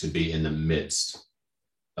thankful to be in the midst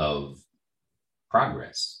of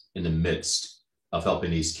progress, in the midst of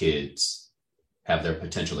helping these kids have their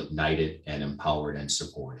potential ignited and empowered and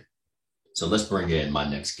supported. So let's bring in my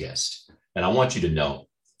next guest. And I want you to know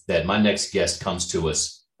that my next guest comes to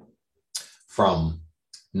us from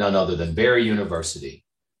none other than Barry University.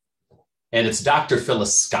 And it's Dr.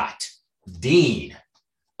 Phillis Scott, Dean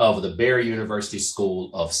of the Barry University School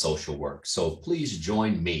of Social Work. So please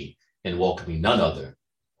join me in welcoming none other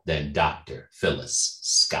than Dr. Phillis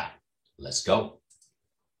Scott. Let's go.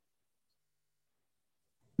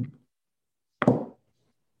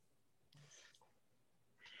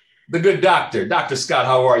 The good doctor. Dr. Scott,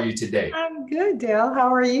 how are you today? I'm good, Dale.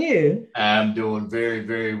 How are you? I'm doing very,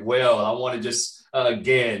 very well. I want to just,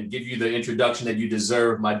 again, give you the introduction that you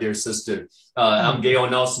deserve, my dear sister. I'm Gale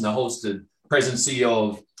Nelson, the host and president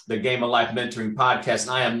CEO of the Game of Life Mentoring Podcast,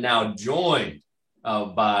 and I am now joined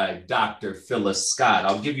by Dr. Phillis Scott.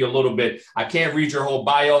 I'll give you a little bit. I can't read your whole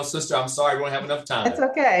bio, sister. I'm sorry, we don't have enough time. That's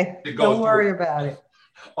okay. Don't worry about it.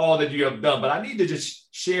 All that you have done, but I need to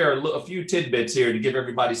just share a few tidbits here to give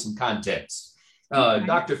everybody some context. Okay.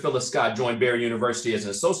 Dr. Phillis Scott joined Barry University as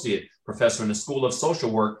an associate professor in the School of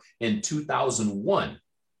Social Work in 2001.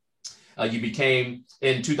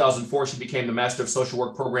 In 2004, she became the Master of Social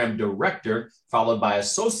Work Program Director, followed by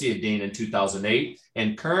Associate Dean in 2008,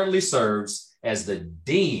 and currently serves as the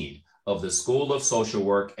Dean of the School of Social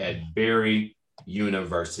Work at Barry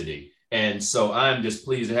University. And so I'm just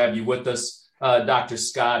pleased to have you with us, Dr.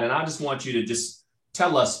 Scott, and I just want you to just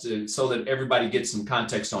tell us so that everybody gets some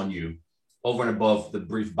context on you over and above the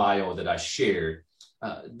brief bio that I shared.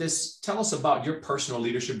 Tell us about your personal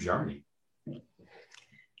leadership journey.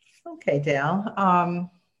 Okay, Dale.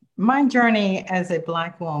 My journey as a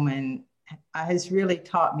Black woman has really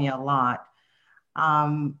taught me a lot.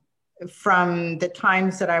 From the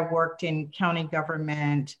times that I worked in county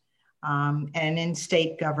government and in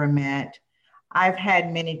state government, I've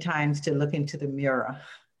had many times to look into the mirror,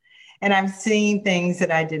 and I've seen things that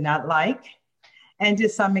I did not like. And to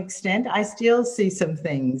some extent, I still see some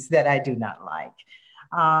things that I do not like,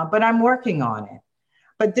 but I'm working on it.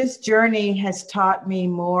 But this journey has taught me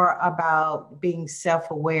more about being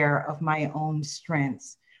self-aware of my own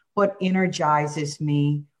strengths, what energizes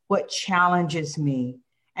me, what challenges me,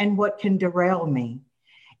 and what can derail me.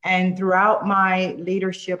 And throughout my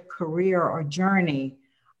leadership career or journey,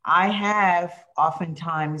 I have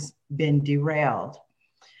oftentimes been derailed,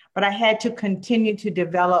 but I had to continue to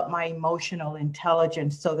develop my emotional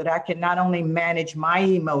intelligence so that I can not only manage my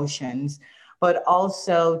emotions, but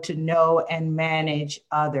also to know and manage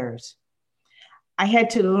others. I had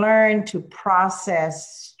to learn to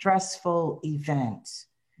process stressful events,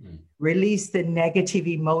 release the negative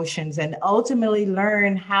emotions, and ultimately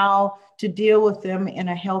learn how to deal with them in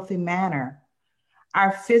a healthy manner.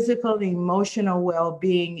 Our physical and emotional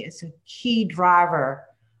well-being is a key driver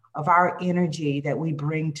of our energy that we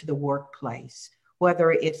bring to the workplace,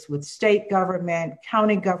 whether it's with state government,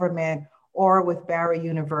 county government, or with Barry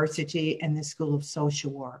University and the School of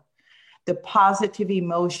Social Work. The positive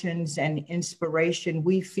emotions and inspiration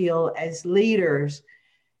we feel as leaders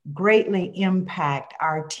greatly impact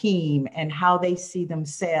our team and how they see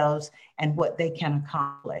themselves and what they can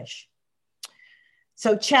accomplish.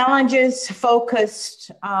 So challenges focused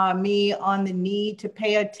me on the need to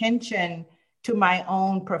pay attention to my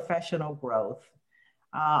own professional growth.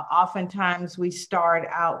 Oftentimes we start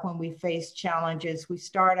out when we face challenges, we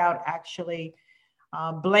start out actually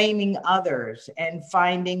blaming others and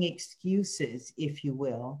finding excuses, if you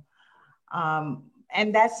will.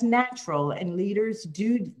 And that's natural, and leaders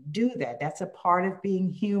do that. That's a part of being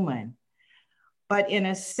human. But in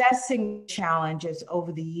assessing challenges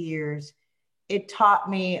over the years, it taught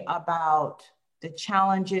me about the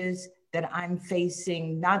challenges that I'm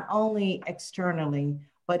facing, not only externally,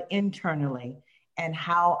 but internally, and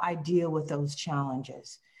how I deal with those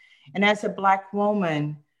challenges. And as a Black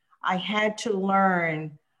woman, I had to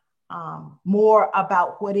learn more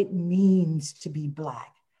about what it means to be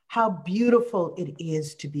Black, how beautiful it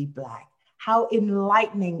is to be Black, how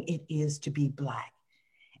enlightening it is to be Black,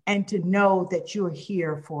 and to know that you're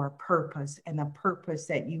here for a purpose, and a purpose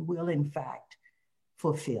that you will, in fact,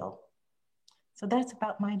 fulfill. So that's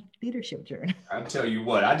about my leadership journey. I'll tell you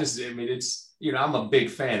what, it's, I'm a big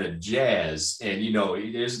fan of jazz, and,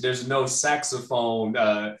 there's no saxophone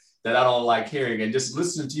that I don't like hearing. And just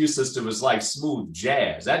listening to you, sister, was like smooth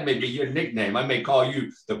jazz. That may be your nickname. I may call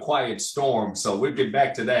you the Quiet Storm. So we'll get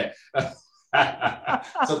back to that.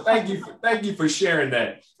 So thank you for sharing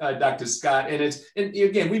that, Dr. Scott. And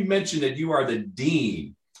again, we mentioned that you are the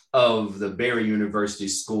Dean of the Barry University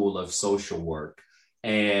School of Social Work.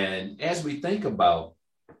 And as we think about,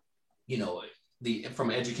 from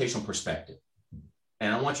an educational perspective,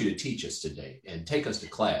 and I want you to teach us today and take us to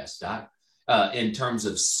class, Doc, in terms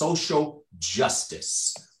of social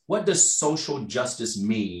justice. What does social justice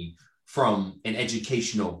mean from an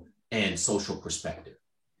educational and social perspective?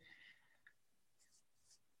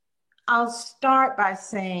 I'll start by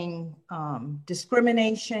saying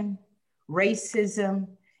discrimination, racism,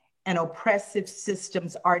 and oppressive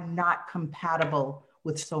systems are not compatible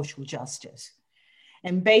with social justice.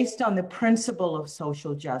 And based on the principle of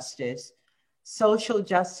social justice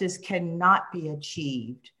cannot be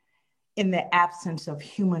achieved in the absence of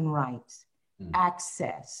human rights,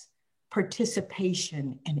 access,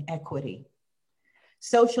 participation, and equity.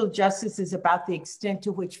 Social justice is about the extent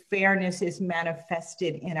to which fairness is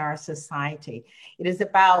manifested in our society. It is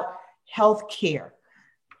about healthcare,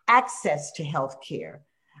 access to healthcare,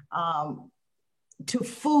 to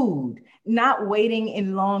food, not waiting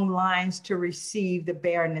in long lines to receive the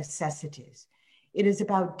bare necessities. It is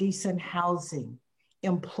about decent housing,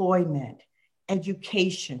 employment,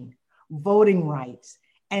 education, voting rights,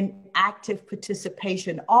 and active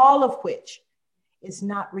participation, all of which is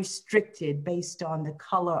not restricted based on the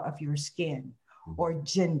color of your skin or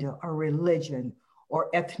gender or religion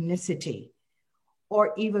or ethnicity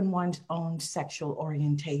or even one's own sexual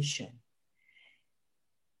orientation.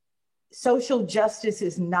 Social justice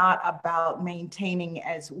is not about maintaining,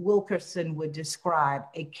 as Wilkerson would describe,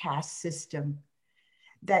 a caste system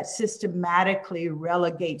that systematically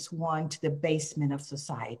relegates one to the basement of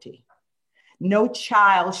society. No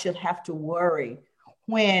child should have to worry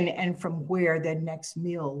when and from where their next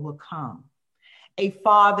meal will come. A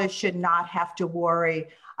father should not have to worry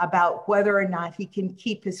about whether or not he can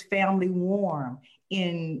keep his family warm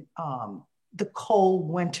in the cold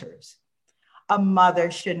winters. A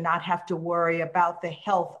mother should not have to worry about the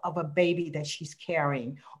health of a baby that she's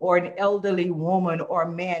carrying, or an elderly woman or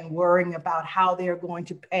man worrying about how they're going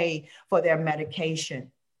to pay for their medication.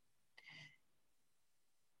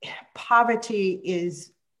 Poverty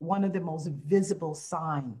is one of the most visible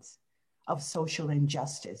signs of social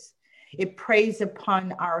injustice. It preys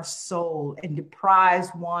upon our soul and deprives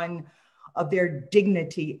one of their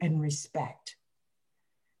dignity and respect.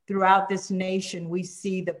 Throughout this nation, we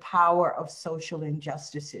see the power of social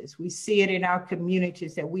injustices. We see it in our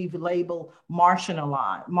communities that we've labeled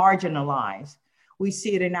marginalized. We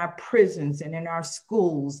see it in our prisons and in our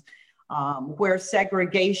schools where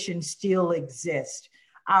segregation still exists.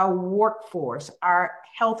 Our workforce, our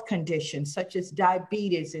health conditions such as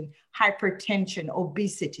diabetes and hypertension,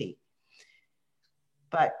 obesity.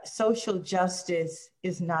 But social justice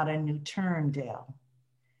is not a new term, Dale.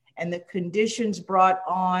 And the conditions brought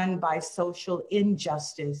on by social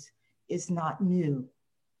injustice is not new.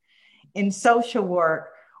 In social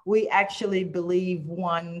work, we actually believe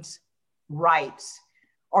one's rights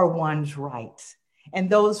are one's rights, and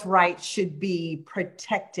those rights should be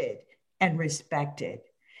protected and respected.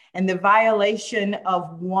 And the violation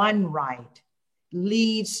of one right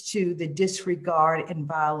leads to the disregard and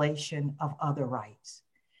violation of other rights.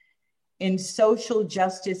 In social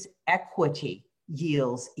justice, equity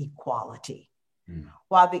yields equality.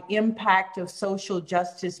 While the impact of social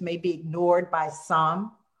justice may be ignored by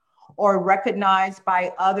some or recognized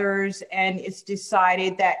by others, and it's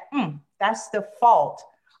decided that that's the fault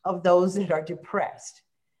of those that are depressed,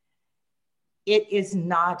 it is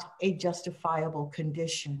not a justifiable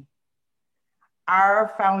condition.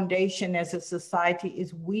 Our foundation as a society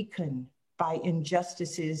is weakened by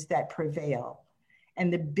injustices that prevail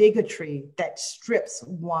and the bigotry that strips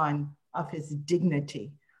one of his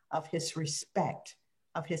dignity, of his respect,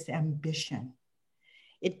 of his ambition.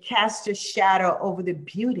 It casts a shadow over the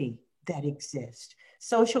beauty that exists.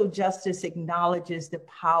 Social justice acknowledges the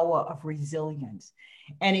power of resilience,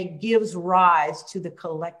 and it gives rise to the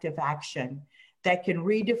collective action that can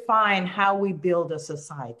redefine how we build a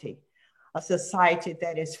society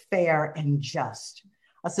that is fair and just,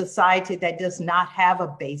 a society that does not have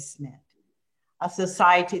a basement, a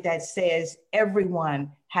society that says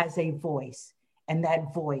everyone has a voice, and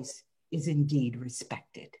that voice is indeed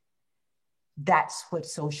respected. That's what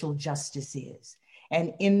social justice is.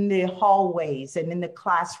 And in the hallways and in the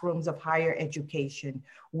classrooms of higher education,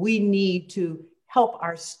 we need to help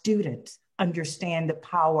our students understand the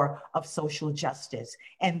power of social justice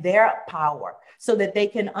and their power so that they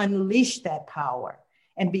can unleash that power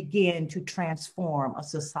and begin to transform a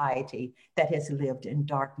society that has lived in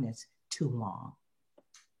darkness too long.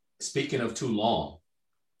 Speaking of too long,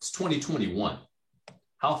 it's 2021.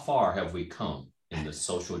 How far have we come in the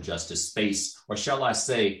social justice space, or shall I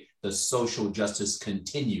say the social justice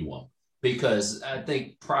continuum? Because I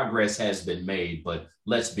think progress has been made, but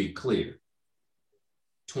let's be clear,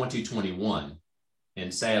 2021,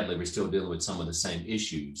 and sadly, we're still dealing with some of the same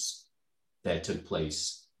issues that took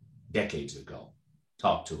place decades ago.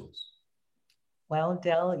 Talk to us. Well,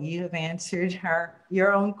 Del, you have answered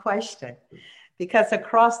your own question. Because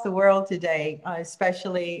across the world today,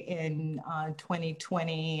 especially in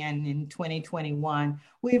 2020 and in 2021,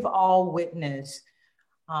 we've all witnessed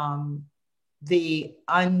the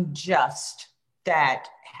unjust that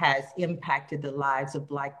has impacted the lives of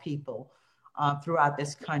Black people throughout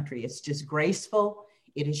this country. It's disgraceful,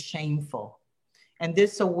 it is shameful. And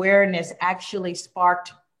this awareness actually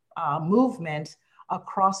sparked movements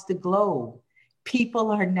across the globe.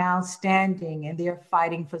 People are now standing and they're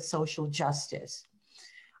fighting for social justice.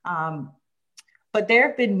 But there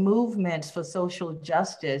have been movements for social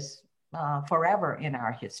justice forever in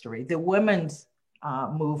our history. The women's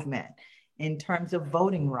movement in terms of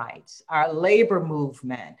voting rights, our labor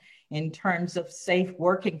movement in terms of safe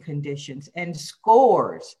working conditions, and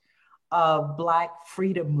scores of Black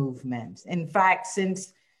freedom movements. In fact,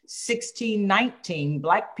 since 1619,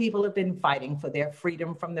 Black people have been fighting for their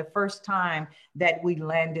freedom from the first time that we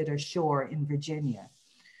landed ashore in Virginia.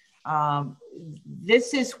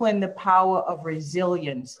 This is when the power of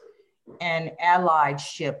resilience and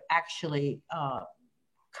allyship actually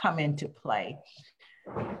come into play.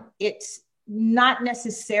 It's not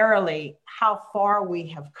necessarily how far we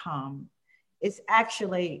have come, it's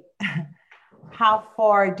actually how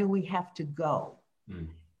far do we have to go?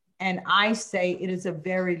 And I say it is a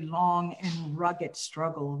very long and rugged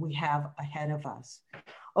struggle we have ahead of us.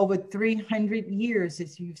 Over 300 years,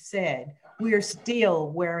 as you've said, we are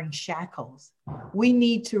still wearing shackles. We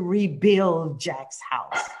need to rebuild Jack's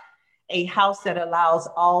house, a house that allows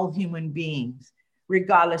all human beings,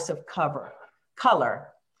 regardless of color,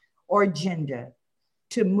 or gender,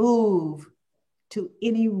 to move to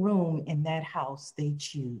any room in that house they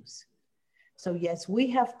choose. So yes,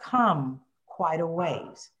 we have come quite a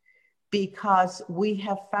ways because we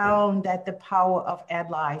have found that the power of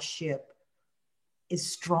allyship is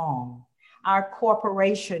strong. Our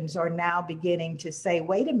corporations are now beginning to say,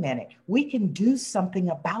 wait a minute, we can do something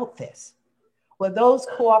about this. Well, those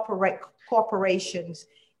corporations,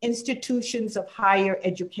 institutions of higher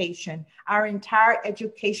education, our entire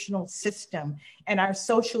educational system, and our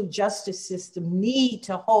social justice system need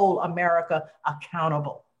to hold America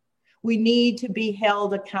accountable. We need to be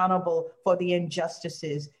held accountable for the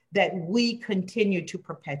injustices that we continue to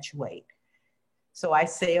perpetuate. So I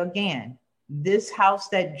say again, this house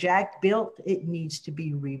that Jack built, it needs to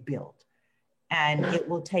be rebuilt. And it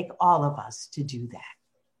will take all of us to do that.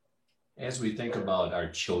 As we think about our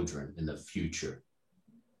children in the future,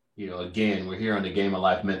 again, we're here on the Game of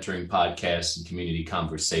Life Mentoring Podcast and Community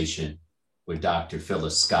Conversation with Dr.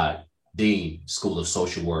 Phillis Scott, Dean, School of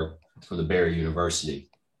Social Work from the Barry University,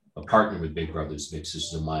 a partner with Big Brothers Big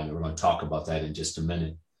Sisters of Mine. We're going to talk about that in just a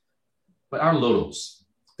minute. But our littles,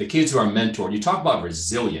 the kids who are mentored, you talk about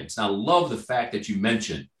resilience. And I love the fact that you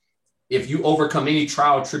mentioned, if you overcome any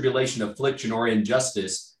trial, tribulation, affliction, or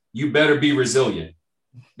injustice, you better be resilient,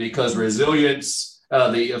 because resilience,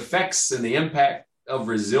 the effects and the impact of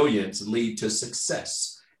resilience lead to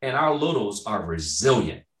success. And our littles are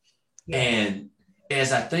resilient. Yes. And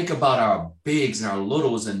as I think about our bigs and our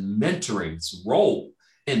littles and mentoring's role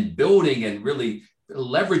in building and really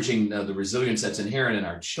leveraging the resilience that's inherent in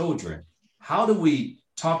our children, how do we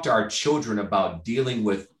talk to our children about dealing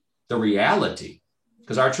with the reality?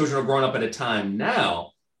 Because our children are growing up at a time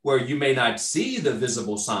now where you may not see the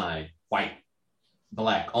visible sign, white,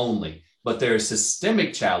 Black only, but there are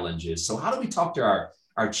systemic challenges. So how do we talk to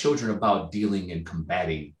our children about dealing and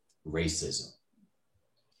combating racism?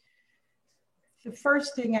 The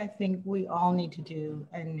first thing I think we all need to do,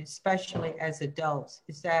 and especially as adults,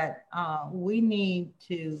 is that we need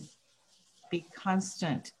to be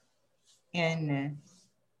constant in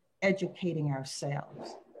educating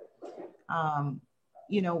ourselves.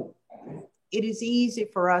 It is easy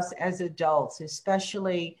for us as adults,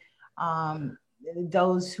 especially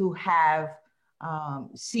those who have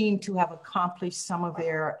seem to have accomplished some of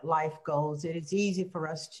their life goals. It is easy for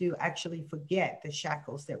us to actually forget the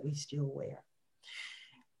shackles that we still wear.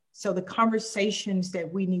 So the conversations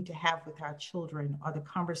that we need to have with our children are the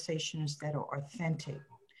conversations that are authentic.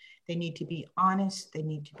 They need to be honest, they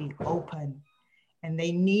need to be open, and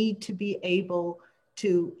they need to be able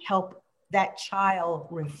to help that child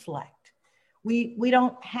reflect. We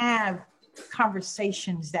don't have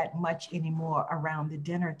conversations that much anymore around the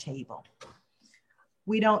dinner table.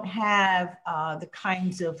 We don't have the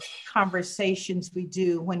kinds of conversations we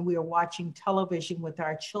do when we are watching television with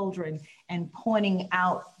our children and pointing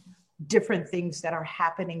out different things that are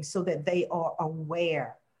happening so that they are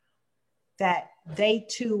aware that they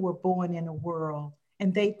too were born in a world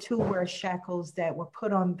and they too wear shackles that were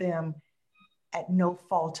put on them at no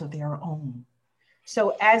fault of their own.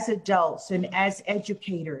 So as adults and as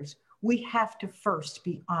educators, we have to first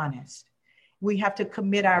be honest. We have to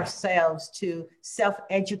commit ourselves to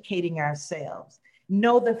self-educating ourselves,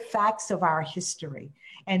 know the facts of our history,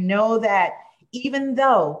 and know that even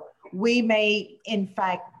though we may, in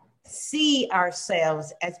fact, see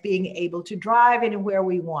ourselves as being able to drive anywhere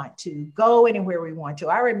we want to, go anywhere we want to.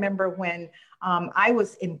 I remember when I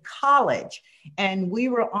was in college and we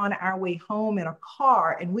were on our way home in a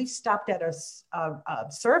car and we stopped at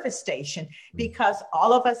a service station because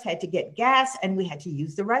all of us had to get gas and we had to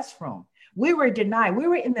use the restroom. We were denied. We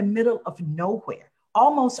were in the middle of nowhere,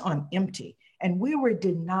 almost on empty, and we were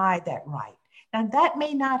denied that right. Now, that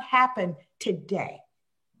may not happen today,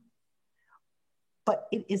 but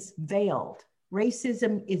it is veiled.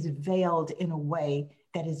 Racism is veiled in a way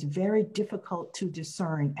that is very difficult to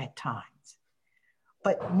discern at times.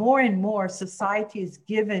 But more and more, society is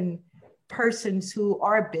given persons who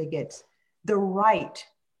are bigots the right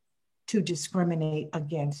to discriminate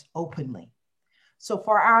against openly. So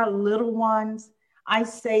for our little ones, I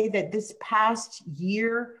say that this past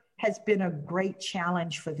year has been a great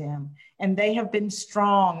challenge for them. And they have been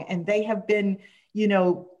strong and they have been,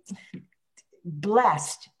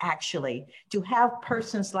 blessed actually to have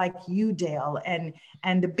persons like you, Dale, and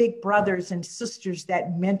the big brothers and sisters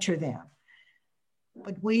that mentor them.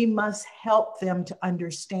 But we must help them to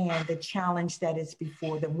understand the challenge that is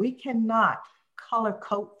before them. We cannot color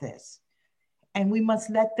code this. And we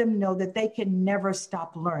must let them know that they can never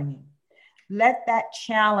stop learning. Let that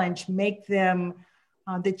challenge make them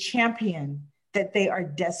the champion that they are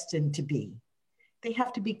destined to be. They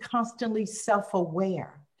have to be constantly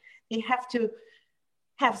self-aware. They have to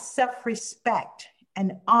have self-respect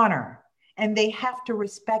and honor, and they have to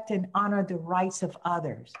respect and honor the rights of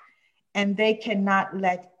others. And they cannot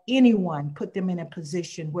let anyone put them in a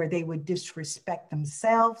position where they would disrespect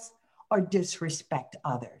themselves or disrespect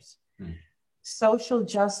others. Social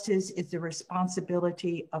justice is the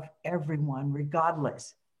responsibility of everyone,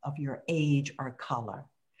 regardless of your age or color.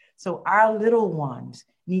 So our little ones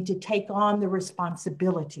need to take on the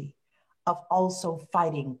responsibility of also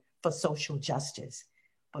fighting for social justice,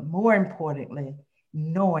 but more importantly,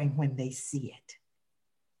 knowing when they see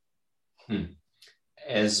it.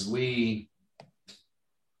 As we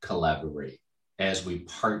collaborate, as we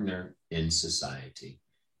partner in society,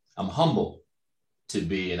 I'm humbled to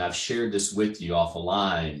be, and I've shared this with you off a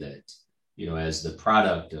line, that, as the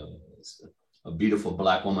product of a beautiful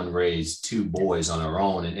Black woman raised 2 boys on her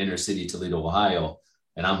own in inner city Toledo, Ohio,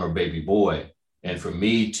 and I'm her baby boy. And for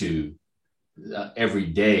me to every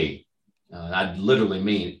day, I literally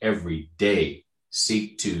mean every day,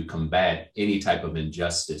 seek to combat any type of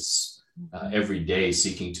injustice, every day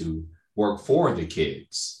seeking to work for the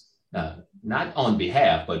kids, not on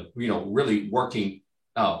behalf, but, really working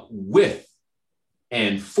with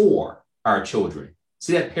and for our children.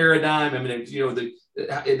 See that paradigm? I mean,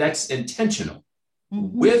 that's intentional,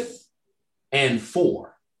 with and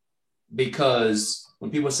for, because when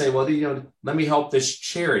people say, well, let me help this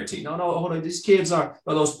charity. No, hold on. These kids are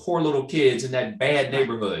those poor little kids in that bad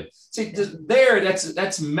neighborhood. See, that's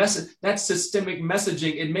systemic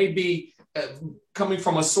messaging. It may be coming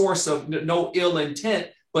from a source of no ill intent,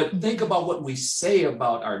 but think about what we say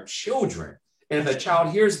about our children. And if a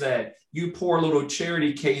child hears that, you poor little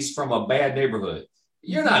charity case from a bad neighborhood,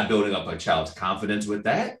 you're not building up a child's confidence with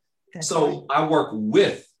that. So I work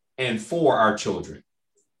with and for our children,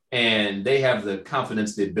 and they have the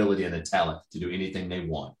confidence, the ability, and the talent to do anything they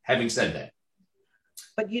want. Having said that.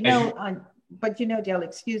 But Dale,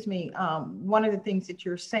 excuse me. One of the things that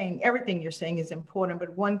you're saying, everything you're saying is important,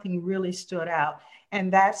 but one thing really stood out,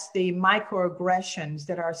 and that's the microaggressions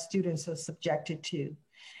that our students are subjected to.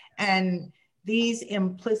 And these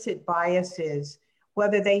implicit biases,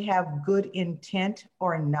 whether they have good intent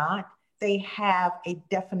or not, they have a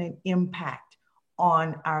definite impact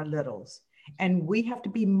on our littles. And we have to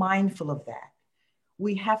be mindful of that.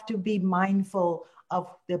 We have to be mindful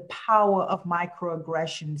of the power of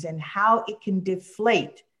microaggressions and how it can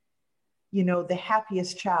deflate, the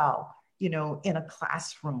happiest child, in a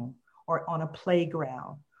classroom or on a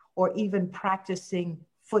playground, or even practicing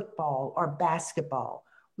football or basketball.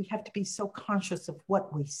 We have to be so conscious of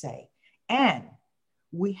what we say. And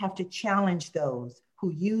we have to challenge those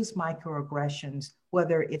who use microaggressions,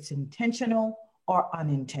 whether it's intentional or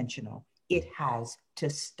unintentional. It has to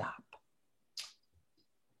stop.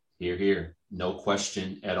 Hear, hear. No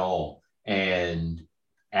question at all. And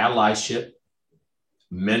allyship,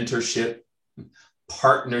 mentorship,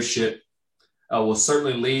 partnership will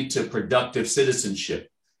certainly lead to productive citizenship.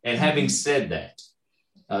 And having said that,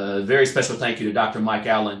 a very special thank you to Dr.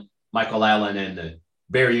 Michael Allen and the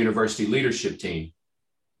Barry University leadership team.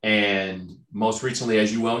 And most recently,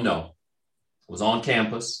 as you well know, was on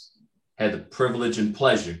campus, had the privilege and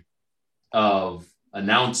pleasure of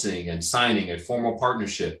announcing and signing a formal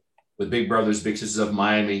partnership with Big Brothers Big Sisters of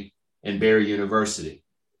Miami and Barry University.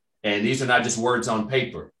 And these are not just words on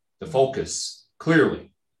paper. The focus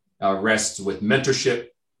clearly rests with mentorship,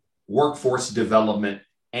 workforce development,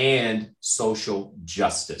 and social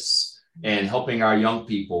justice, and helping our young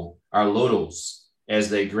people, our littles, as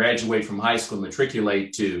they graduate from high school,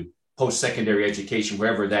 matriculate to post-secondary education,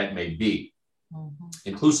 wherever that may be,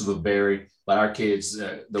 inclusive of Barry, but our kids,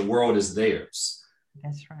 the world is theirs.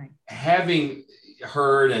 That's right. Having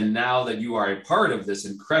heard, and now that you are a part of this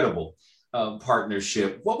incredible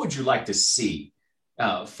partnership, what would you like to see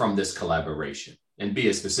from this collaboration? And be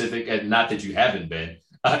as specific, and not that you haven't been,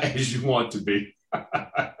 as you want to be.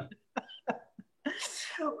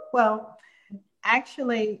 Well,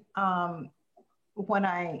 actually, when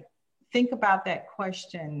I think about that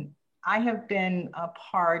question, I have been a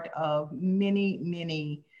part of many,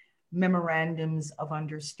 many memorandums of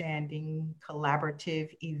understanding, collaborative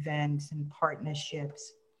events and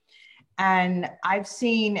partnerships. And I've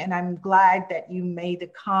seen, and I'm glad that you made the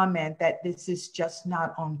comment that this is just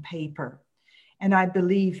not on paper. And I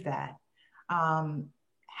believe that.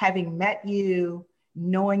 Having met you,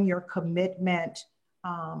 knowing your commitment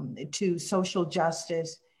to social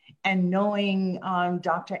justice, and knowing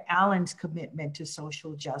Dr. Allen's commitment to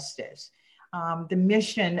social justice. The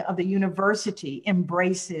mission of the university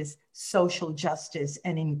embraces social justice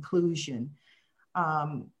and inclusion.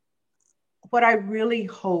 What I really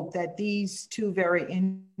hope that these two very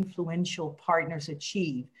influential partners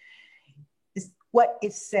achieve is what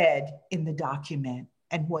is said in the document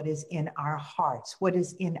and what is in our hearts, what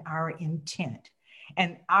is in our intent.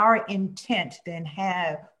 And our intent then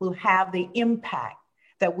will have the impact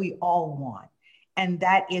that we all want. And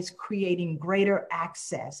that is creating greater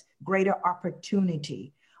access, greater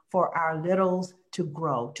opportunity for our littles to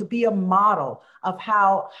grow, to be a model of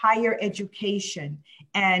how higher education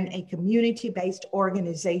and a community-based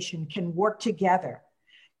organization can work together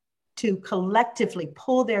to collectively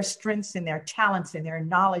pull their strengths and their talents and their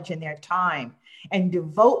knowledge and their time and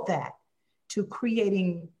devote that to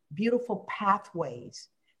creating beautiful pathways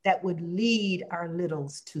that would lead our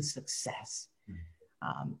littles to success.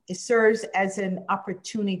 It serves as an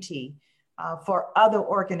opportunity for other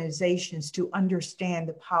organizations to understand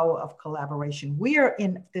the power of collaboration. We are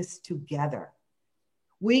in this together.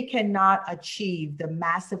 We cannot achieve the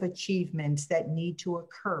massive achievements that need to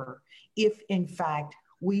occur if, in fact,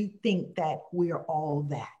 we think that we are all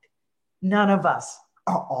that. None of us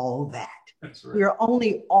are all that. That's right. We're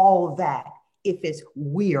only all that if it's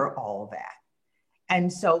we're all that.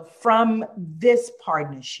 And so from this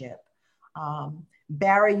partnership,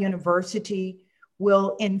 Barry University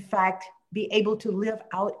will, in fact, be able to live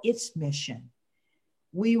out its mission.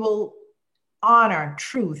 We will honor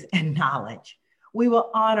truth and knowledge. We will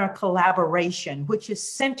honor collaboration, which is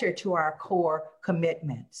centered to our core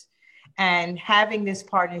commitments. And having this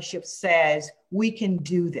partnership says, we can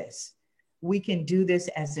do this. We can do this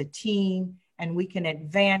as a team, and we can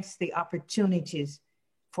advance the opportunities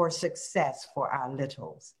for success for our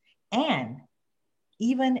littles. And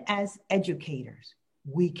even as educators,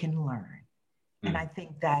 we can learn. And I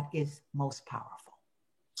think that is most powerful.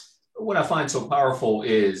 What I find so powerful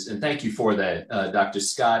is, and thank you for that, Dr.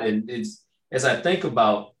 Scott, and it's, as I think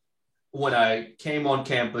about when I came on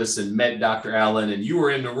campus and met Dr. Allen, and you were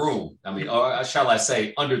in the room, I mean, or shall I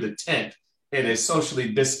say, under the tent in a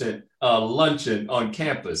socially distant luncheon on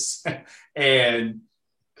campus. And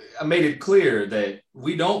I made it clear that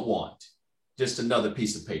we don't want just another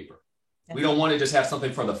piece of paper. We don't want to just have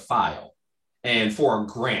something for the file and for a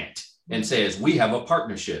grant and says we have a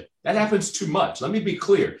partnership. That happens too much. Let me be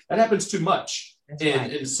clear. That happens too much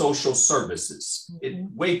in social services.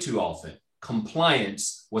 Way too often.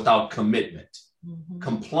 Compliance without commitment.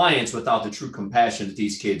 Compliance without the true compassion that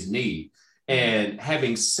these kids need. And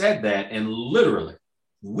having said that, and literally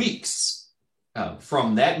weeks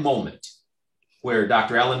from that moment where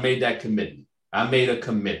Dr. Allen made that commitment, I made a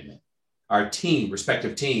commitment. Our team,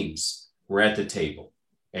 respective teams, were at the table.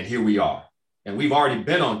 And here we are. And we've already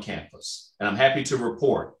been on campus. And I'm happy to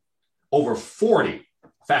report over 40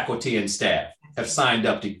 faculty and staff have signed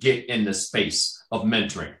up to get in the space of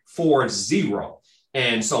mentoring, 40.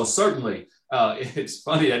 And so certainly it's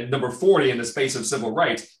funny that number 40 in the space of civil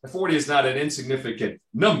rights, 40 is not an insignificant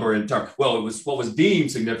number in terms, well, it was what was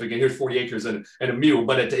deemed significant. Here's 40 acres and a mule.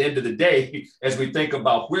 But at the end of the day, as we think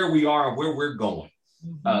about where we are and where we're going,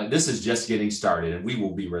 this is just getting started, and we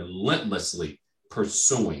will be relentlessly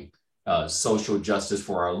pursuing social justice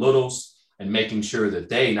for our littles and making sure that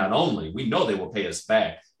they not only, we know they will pay us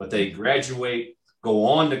back, but they graduate, go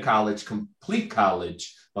on to college, complete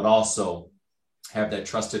college, but also have that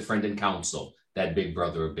trusted friend and counsel, that big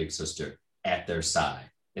brother or big sister at their side.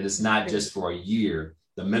 And it's not just for a year,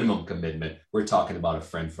 the minimum commitment. We're talking about a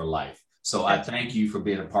friend for life. So I thank you for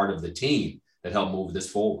being a part of the team that helped move this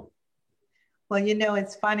forward. Well, you know,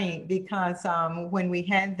 it's funny because when we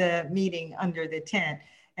had the meeting under the tent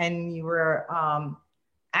and you were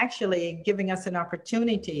actually giving us an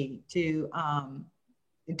opportunity to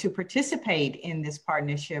participate in this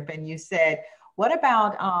partnership, and you said, what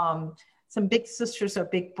about some big sisters or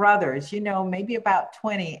big brothers, you know, maybe about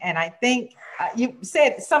 20. And I think you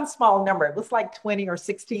said some small number. It was like 20 or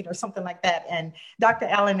 16 or something like that. And Dr.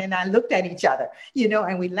 Allen and I looked at each other, you know,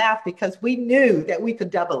 and we laughed because we knew that we could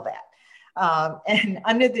double that. And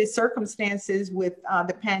under the circumstances with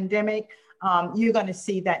the pandemic, you're going to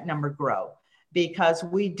see that number grow because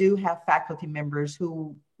we do have faculty members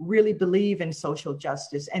who really believe in social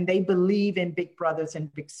justice, and they believe in big brothers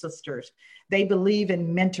and big sisters. They believe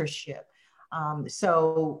in mentorship.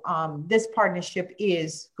 So this partnership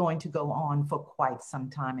is going to go on for quite some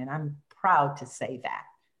time, and I'm proud to say that.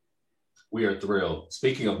 We are thrilled.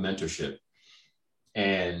 Speaking of mentorship,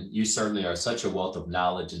 and you certainly are such a wealth of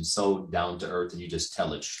knowledge and so down to earth, and you just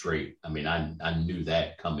tell it straight. I mean, I knew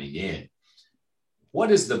that coming in. What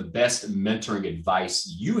is the best mentoring advice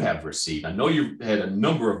you have received? I know you've had a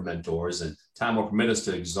number of mentors, and time will permit us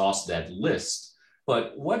to exhaust that list,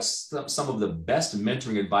 but what's some of the best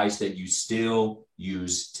mentoring advice that you still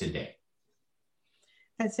use today?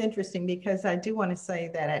 That's interesting because I do want to say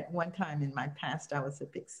that at one time in my past, I was a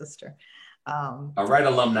big sister. All right,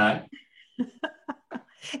 alumni.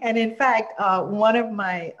 And in fact, one of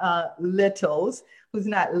my littles, who's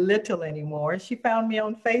not little anymore, she found me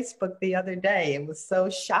on Facebook the other day. It was so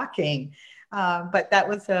shocking, but that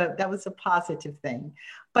was a positive thing.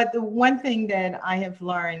 But the one thing that I have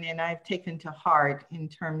learned and I've taken to heart in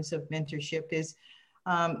terms of mentorship is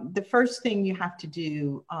the first thing you have to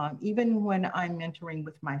do, even when I'm mentoring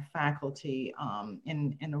with my faculty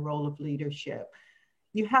in a role of leadership,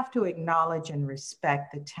 you have to acknowledge and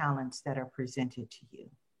respect the talents that are presented to you.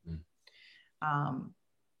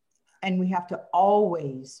 And we have to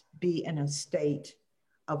always be in a state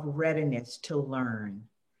of readiness to learn.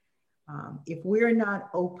 If we're not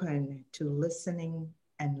open to listening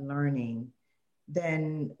and learning,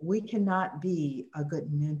 then we cannot be a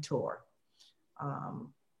good mentor.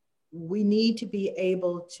 We need to be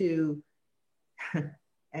able to,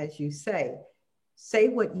 as you say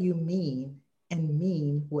what you mean and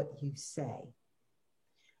mean what you say.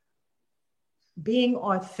 Being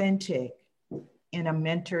authentic in a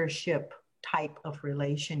mentorship type of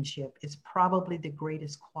relationship is probably the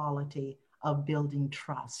greatest quality of building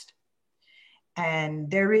trust. And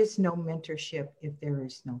there is no mentorship if there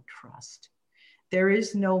is no trust. There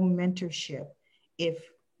is no mentorship if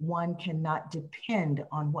one cannot depend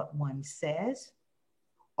on what one says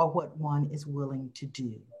or what one is willing to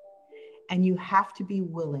do. And you have to be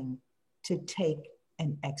willing to take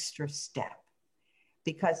an extra step,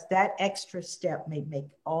 because that extra step may make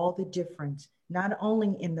all the difference, not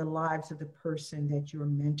only in the lives of the person that you're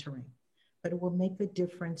mentoring, but it will make a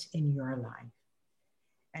difference in your life.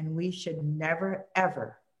 And we should never,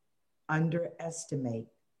 ever underestimate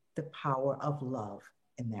the power of love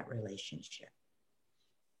in that relationship.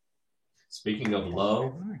 Speaking of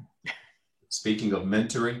love, speaking of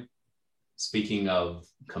mentoring, speaking of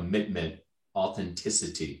commitment,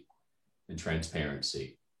 authenticity, and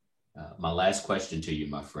transparency. My last question to you,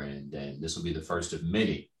 my friend, and this will be the first of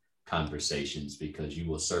many conversations because you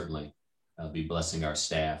will certainly be blessing our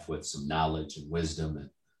staff with some knowledge and wisdom and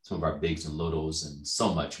some of our bigs and littles and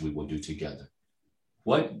so much we will do together.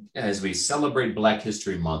 What, as we celebrate Black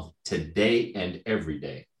History Month today and every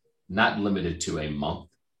day, not limited to a month,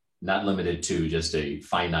 not limited to just a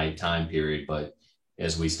finite time period, but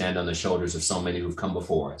as we stand on the shoulders of so many who've come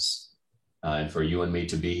before us, and for you and me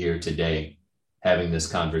to be here today, having this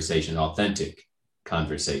conversation, authentic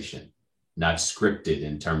conversation, not scripted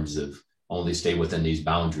in terms of only stay within these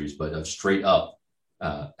boundaries, but a straight up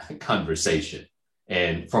conversation.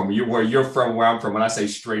 And from you, where you're from, where I'm from, when I say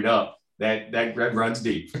straight up, that runs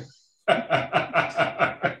deep.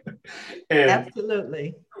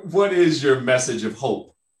 Absolutely. What is your message of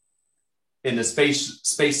hope in the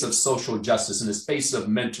space of social justice, in the space of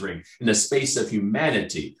mentoring, in the space of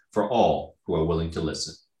humanity for all who are willing to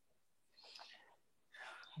listen?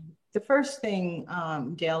 The first thing,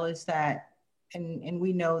 Gale, is that, and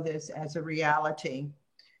we know this as a reality,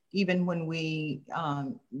 even when we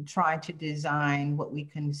try to design what we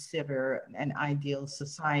consider an ideal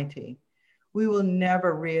society, we will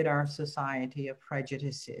never rid our society of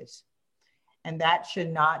prejudices. And that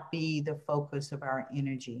should not be the focus of our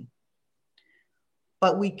energy.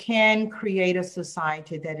 But we can create a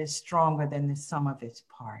society that is stronger than the sum of its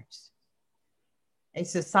parts. A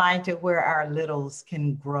society where our littles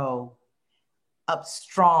can grow, up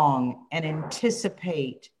strong and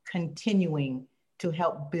anticipate continuing to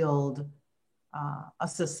help build a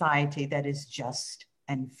society that is just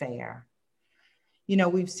and fair. You know,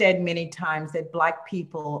 we've said many times that Black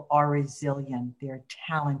people are resilient, they're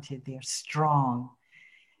talented, they're strong.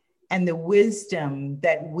 And the wisdom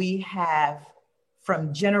that we have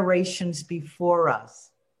from generations before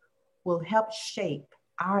us will help shape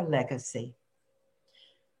our legacy.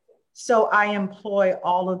 So I employ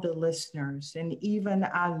all of the listeners and even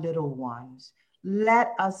our little ones,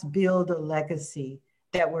 let us build a legacy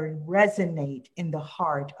that will resonate in the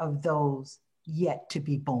heart of those yet to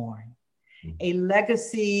be born. A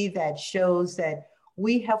legacy that shows that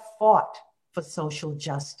we have fought for social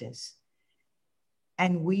justice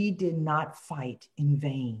and we did not fight in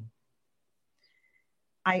vain.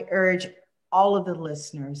 I urge all of the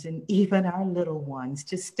listeners and even our little ones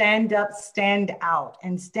to stand up, stand out,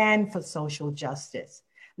 and stand for social justice.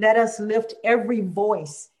 Let us lift every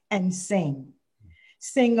voice and sing.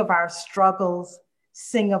 Sing of our struggles,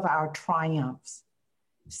 sing of our triumphs,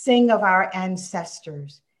 sing of our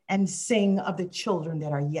ancestors, and sing of the children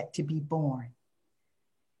that are yet to be born.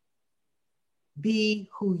 Be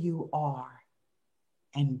who you are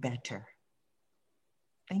and better.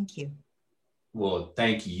 Thank you. Well,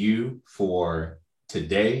 thank you for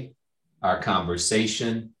today, our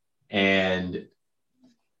conversation, and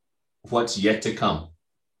what's yet to come,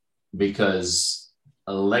 because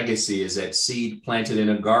a legacy is that seed planted in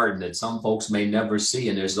a garden that some folks may never see.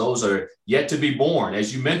 And there's those that are yet to be born,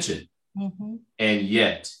 as you mentioned. Mm-hmm. And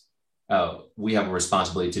yet we have a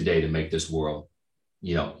responsibility today to make this world,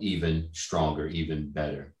 you know, even stronger, even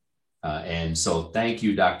better. And so thank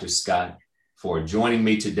you, Dr. Scott, for joining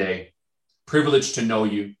me today. Privileged to know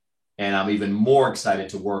you. And I'm even more excited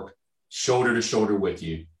to work shoulder to shoulder with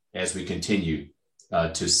you as we continue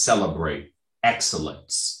to celebrate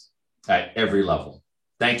excellence at every level.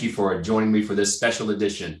 Thank you for joining me for this special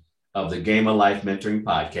edition of the Game of Life Mentoring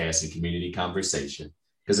Podcast and Community Conversation.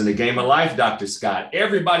 Because in the game of life, Dr. Scott,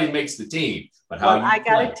 everybody makes the team. But how I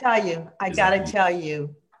gotta tell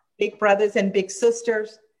you, big brothers and big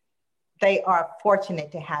sisters, they are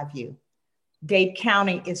fortunate to have you. Dade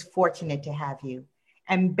County is fortunate to have you.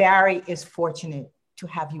 And Barry is fortunate to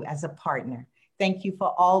have you as a partner. Thank you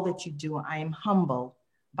for all that you do. I am humbled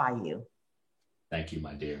by you. Thank you,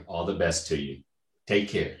 my dear. All the best to you. Take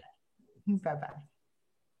care. Bye-bye.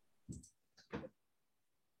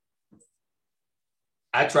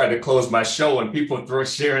 I tried to close my show and people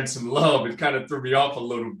sharing some love. It kind of threw me off a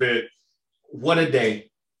little bit. What a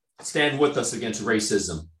day. Stand with us against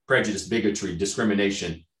racism, prejudice, bigotry,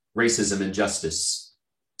 discrimination, racism, and justice.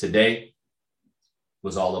 Today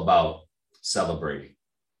was all about celebrating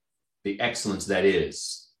the excellence that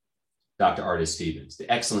is Dr. Artis Stevens,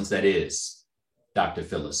 the excellence that is Dr.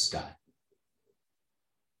 Phillis Scott,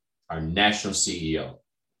 our national CEO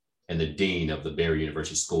and the Dean of the Barry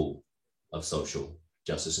University School of Social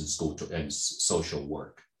Justice and Social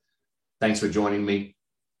Work. Thanks for joining me.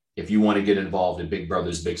 If you want to get involved in Big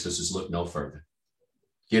Brothers, Big Sisters, look no further.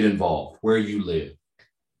 Get involved where you live.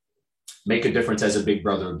 Make a difference as a big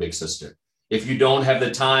brother or big sister. If you don't have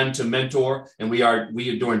the time to mentor, and we are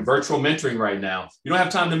doing virtual mentoring right now, you don't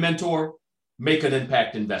have time to mentor, make an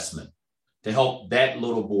impact investment to help that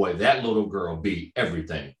little boy, that little girl be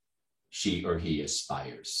everything she or he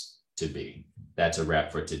aspires to be. That's a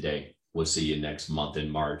wrap for today. We'll see you next month in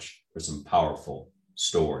March for some powerful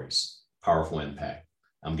stories, powerful impact.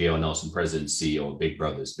 I'm Gale Nelson, President and CEO of Big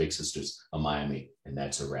Brothers, Big Sisters of Miami, and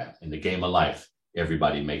that's a wrap. In the game of life,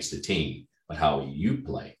 everybody makes the team, but how you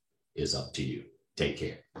play is up to you. Take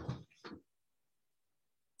care.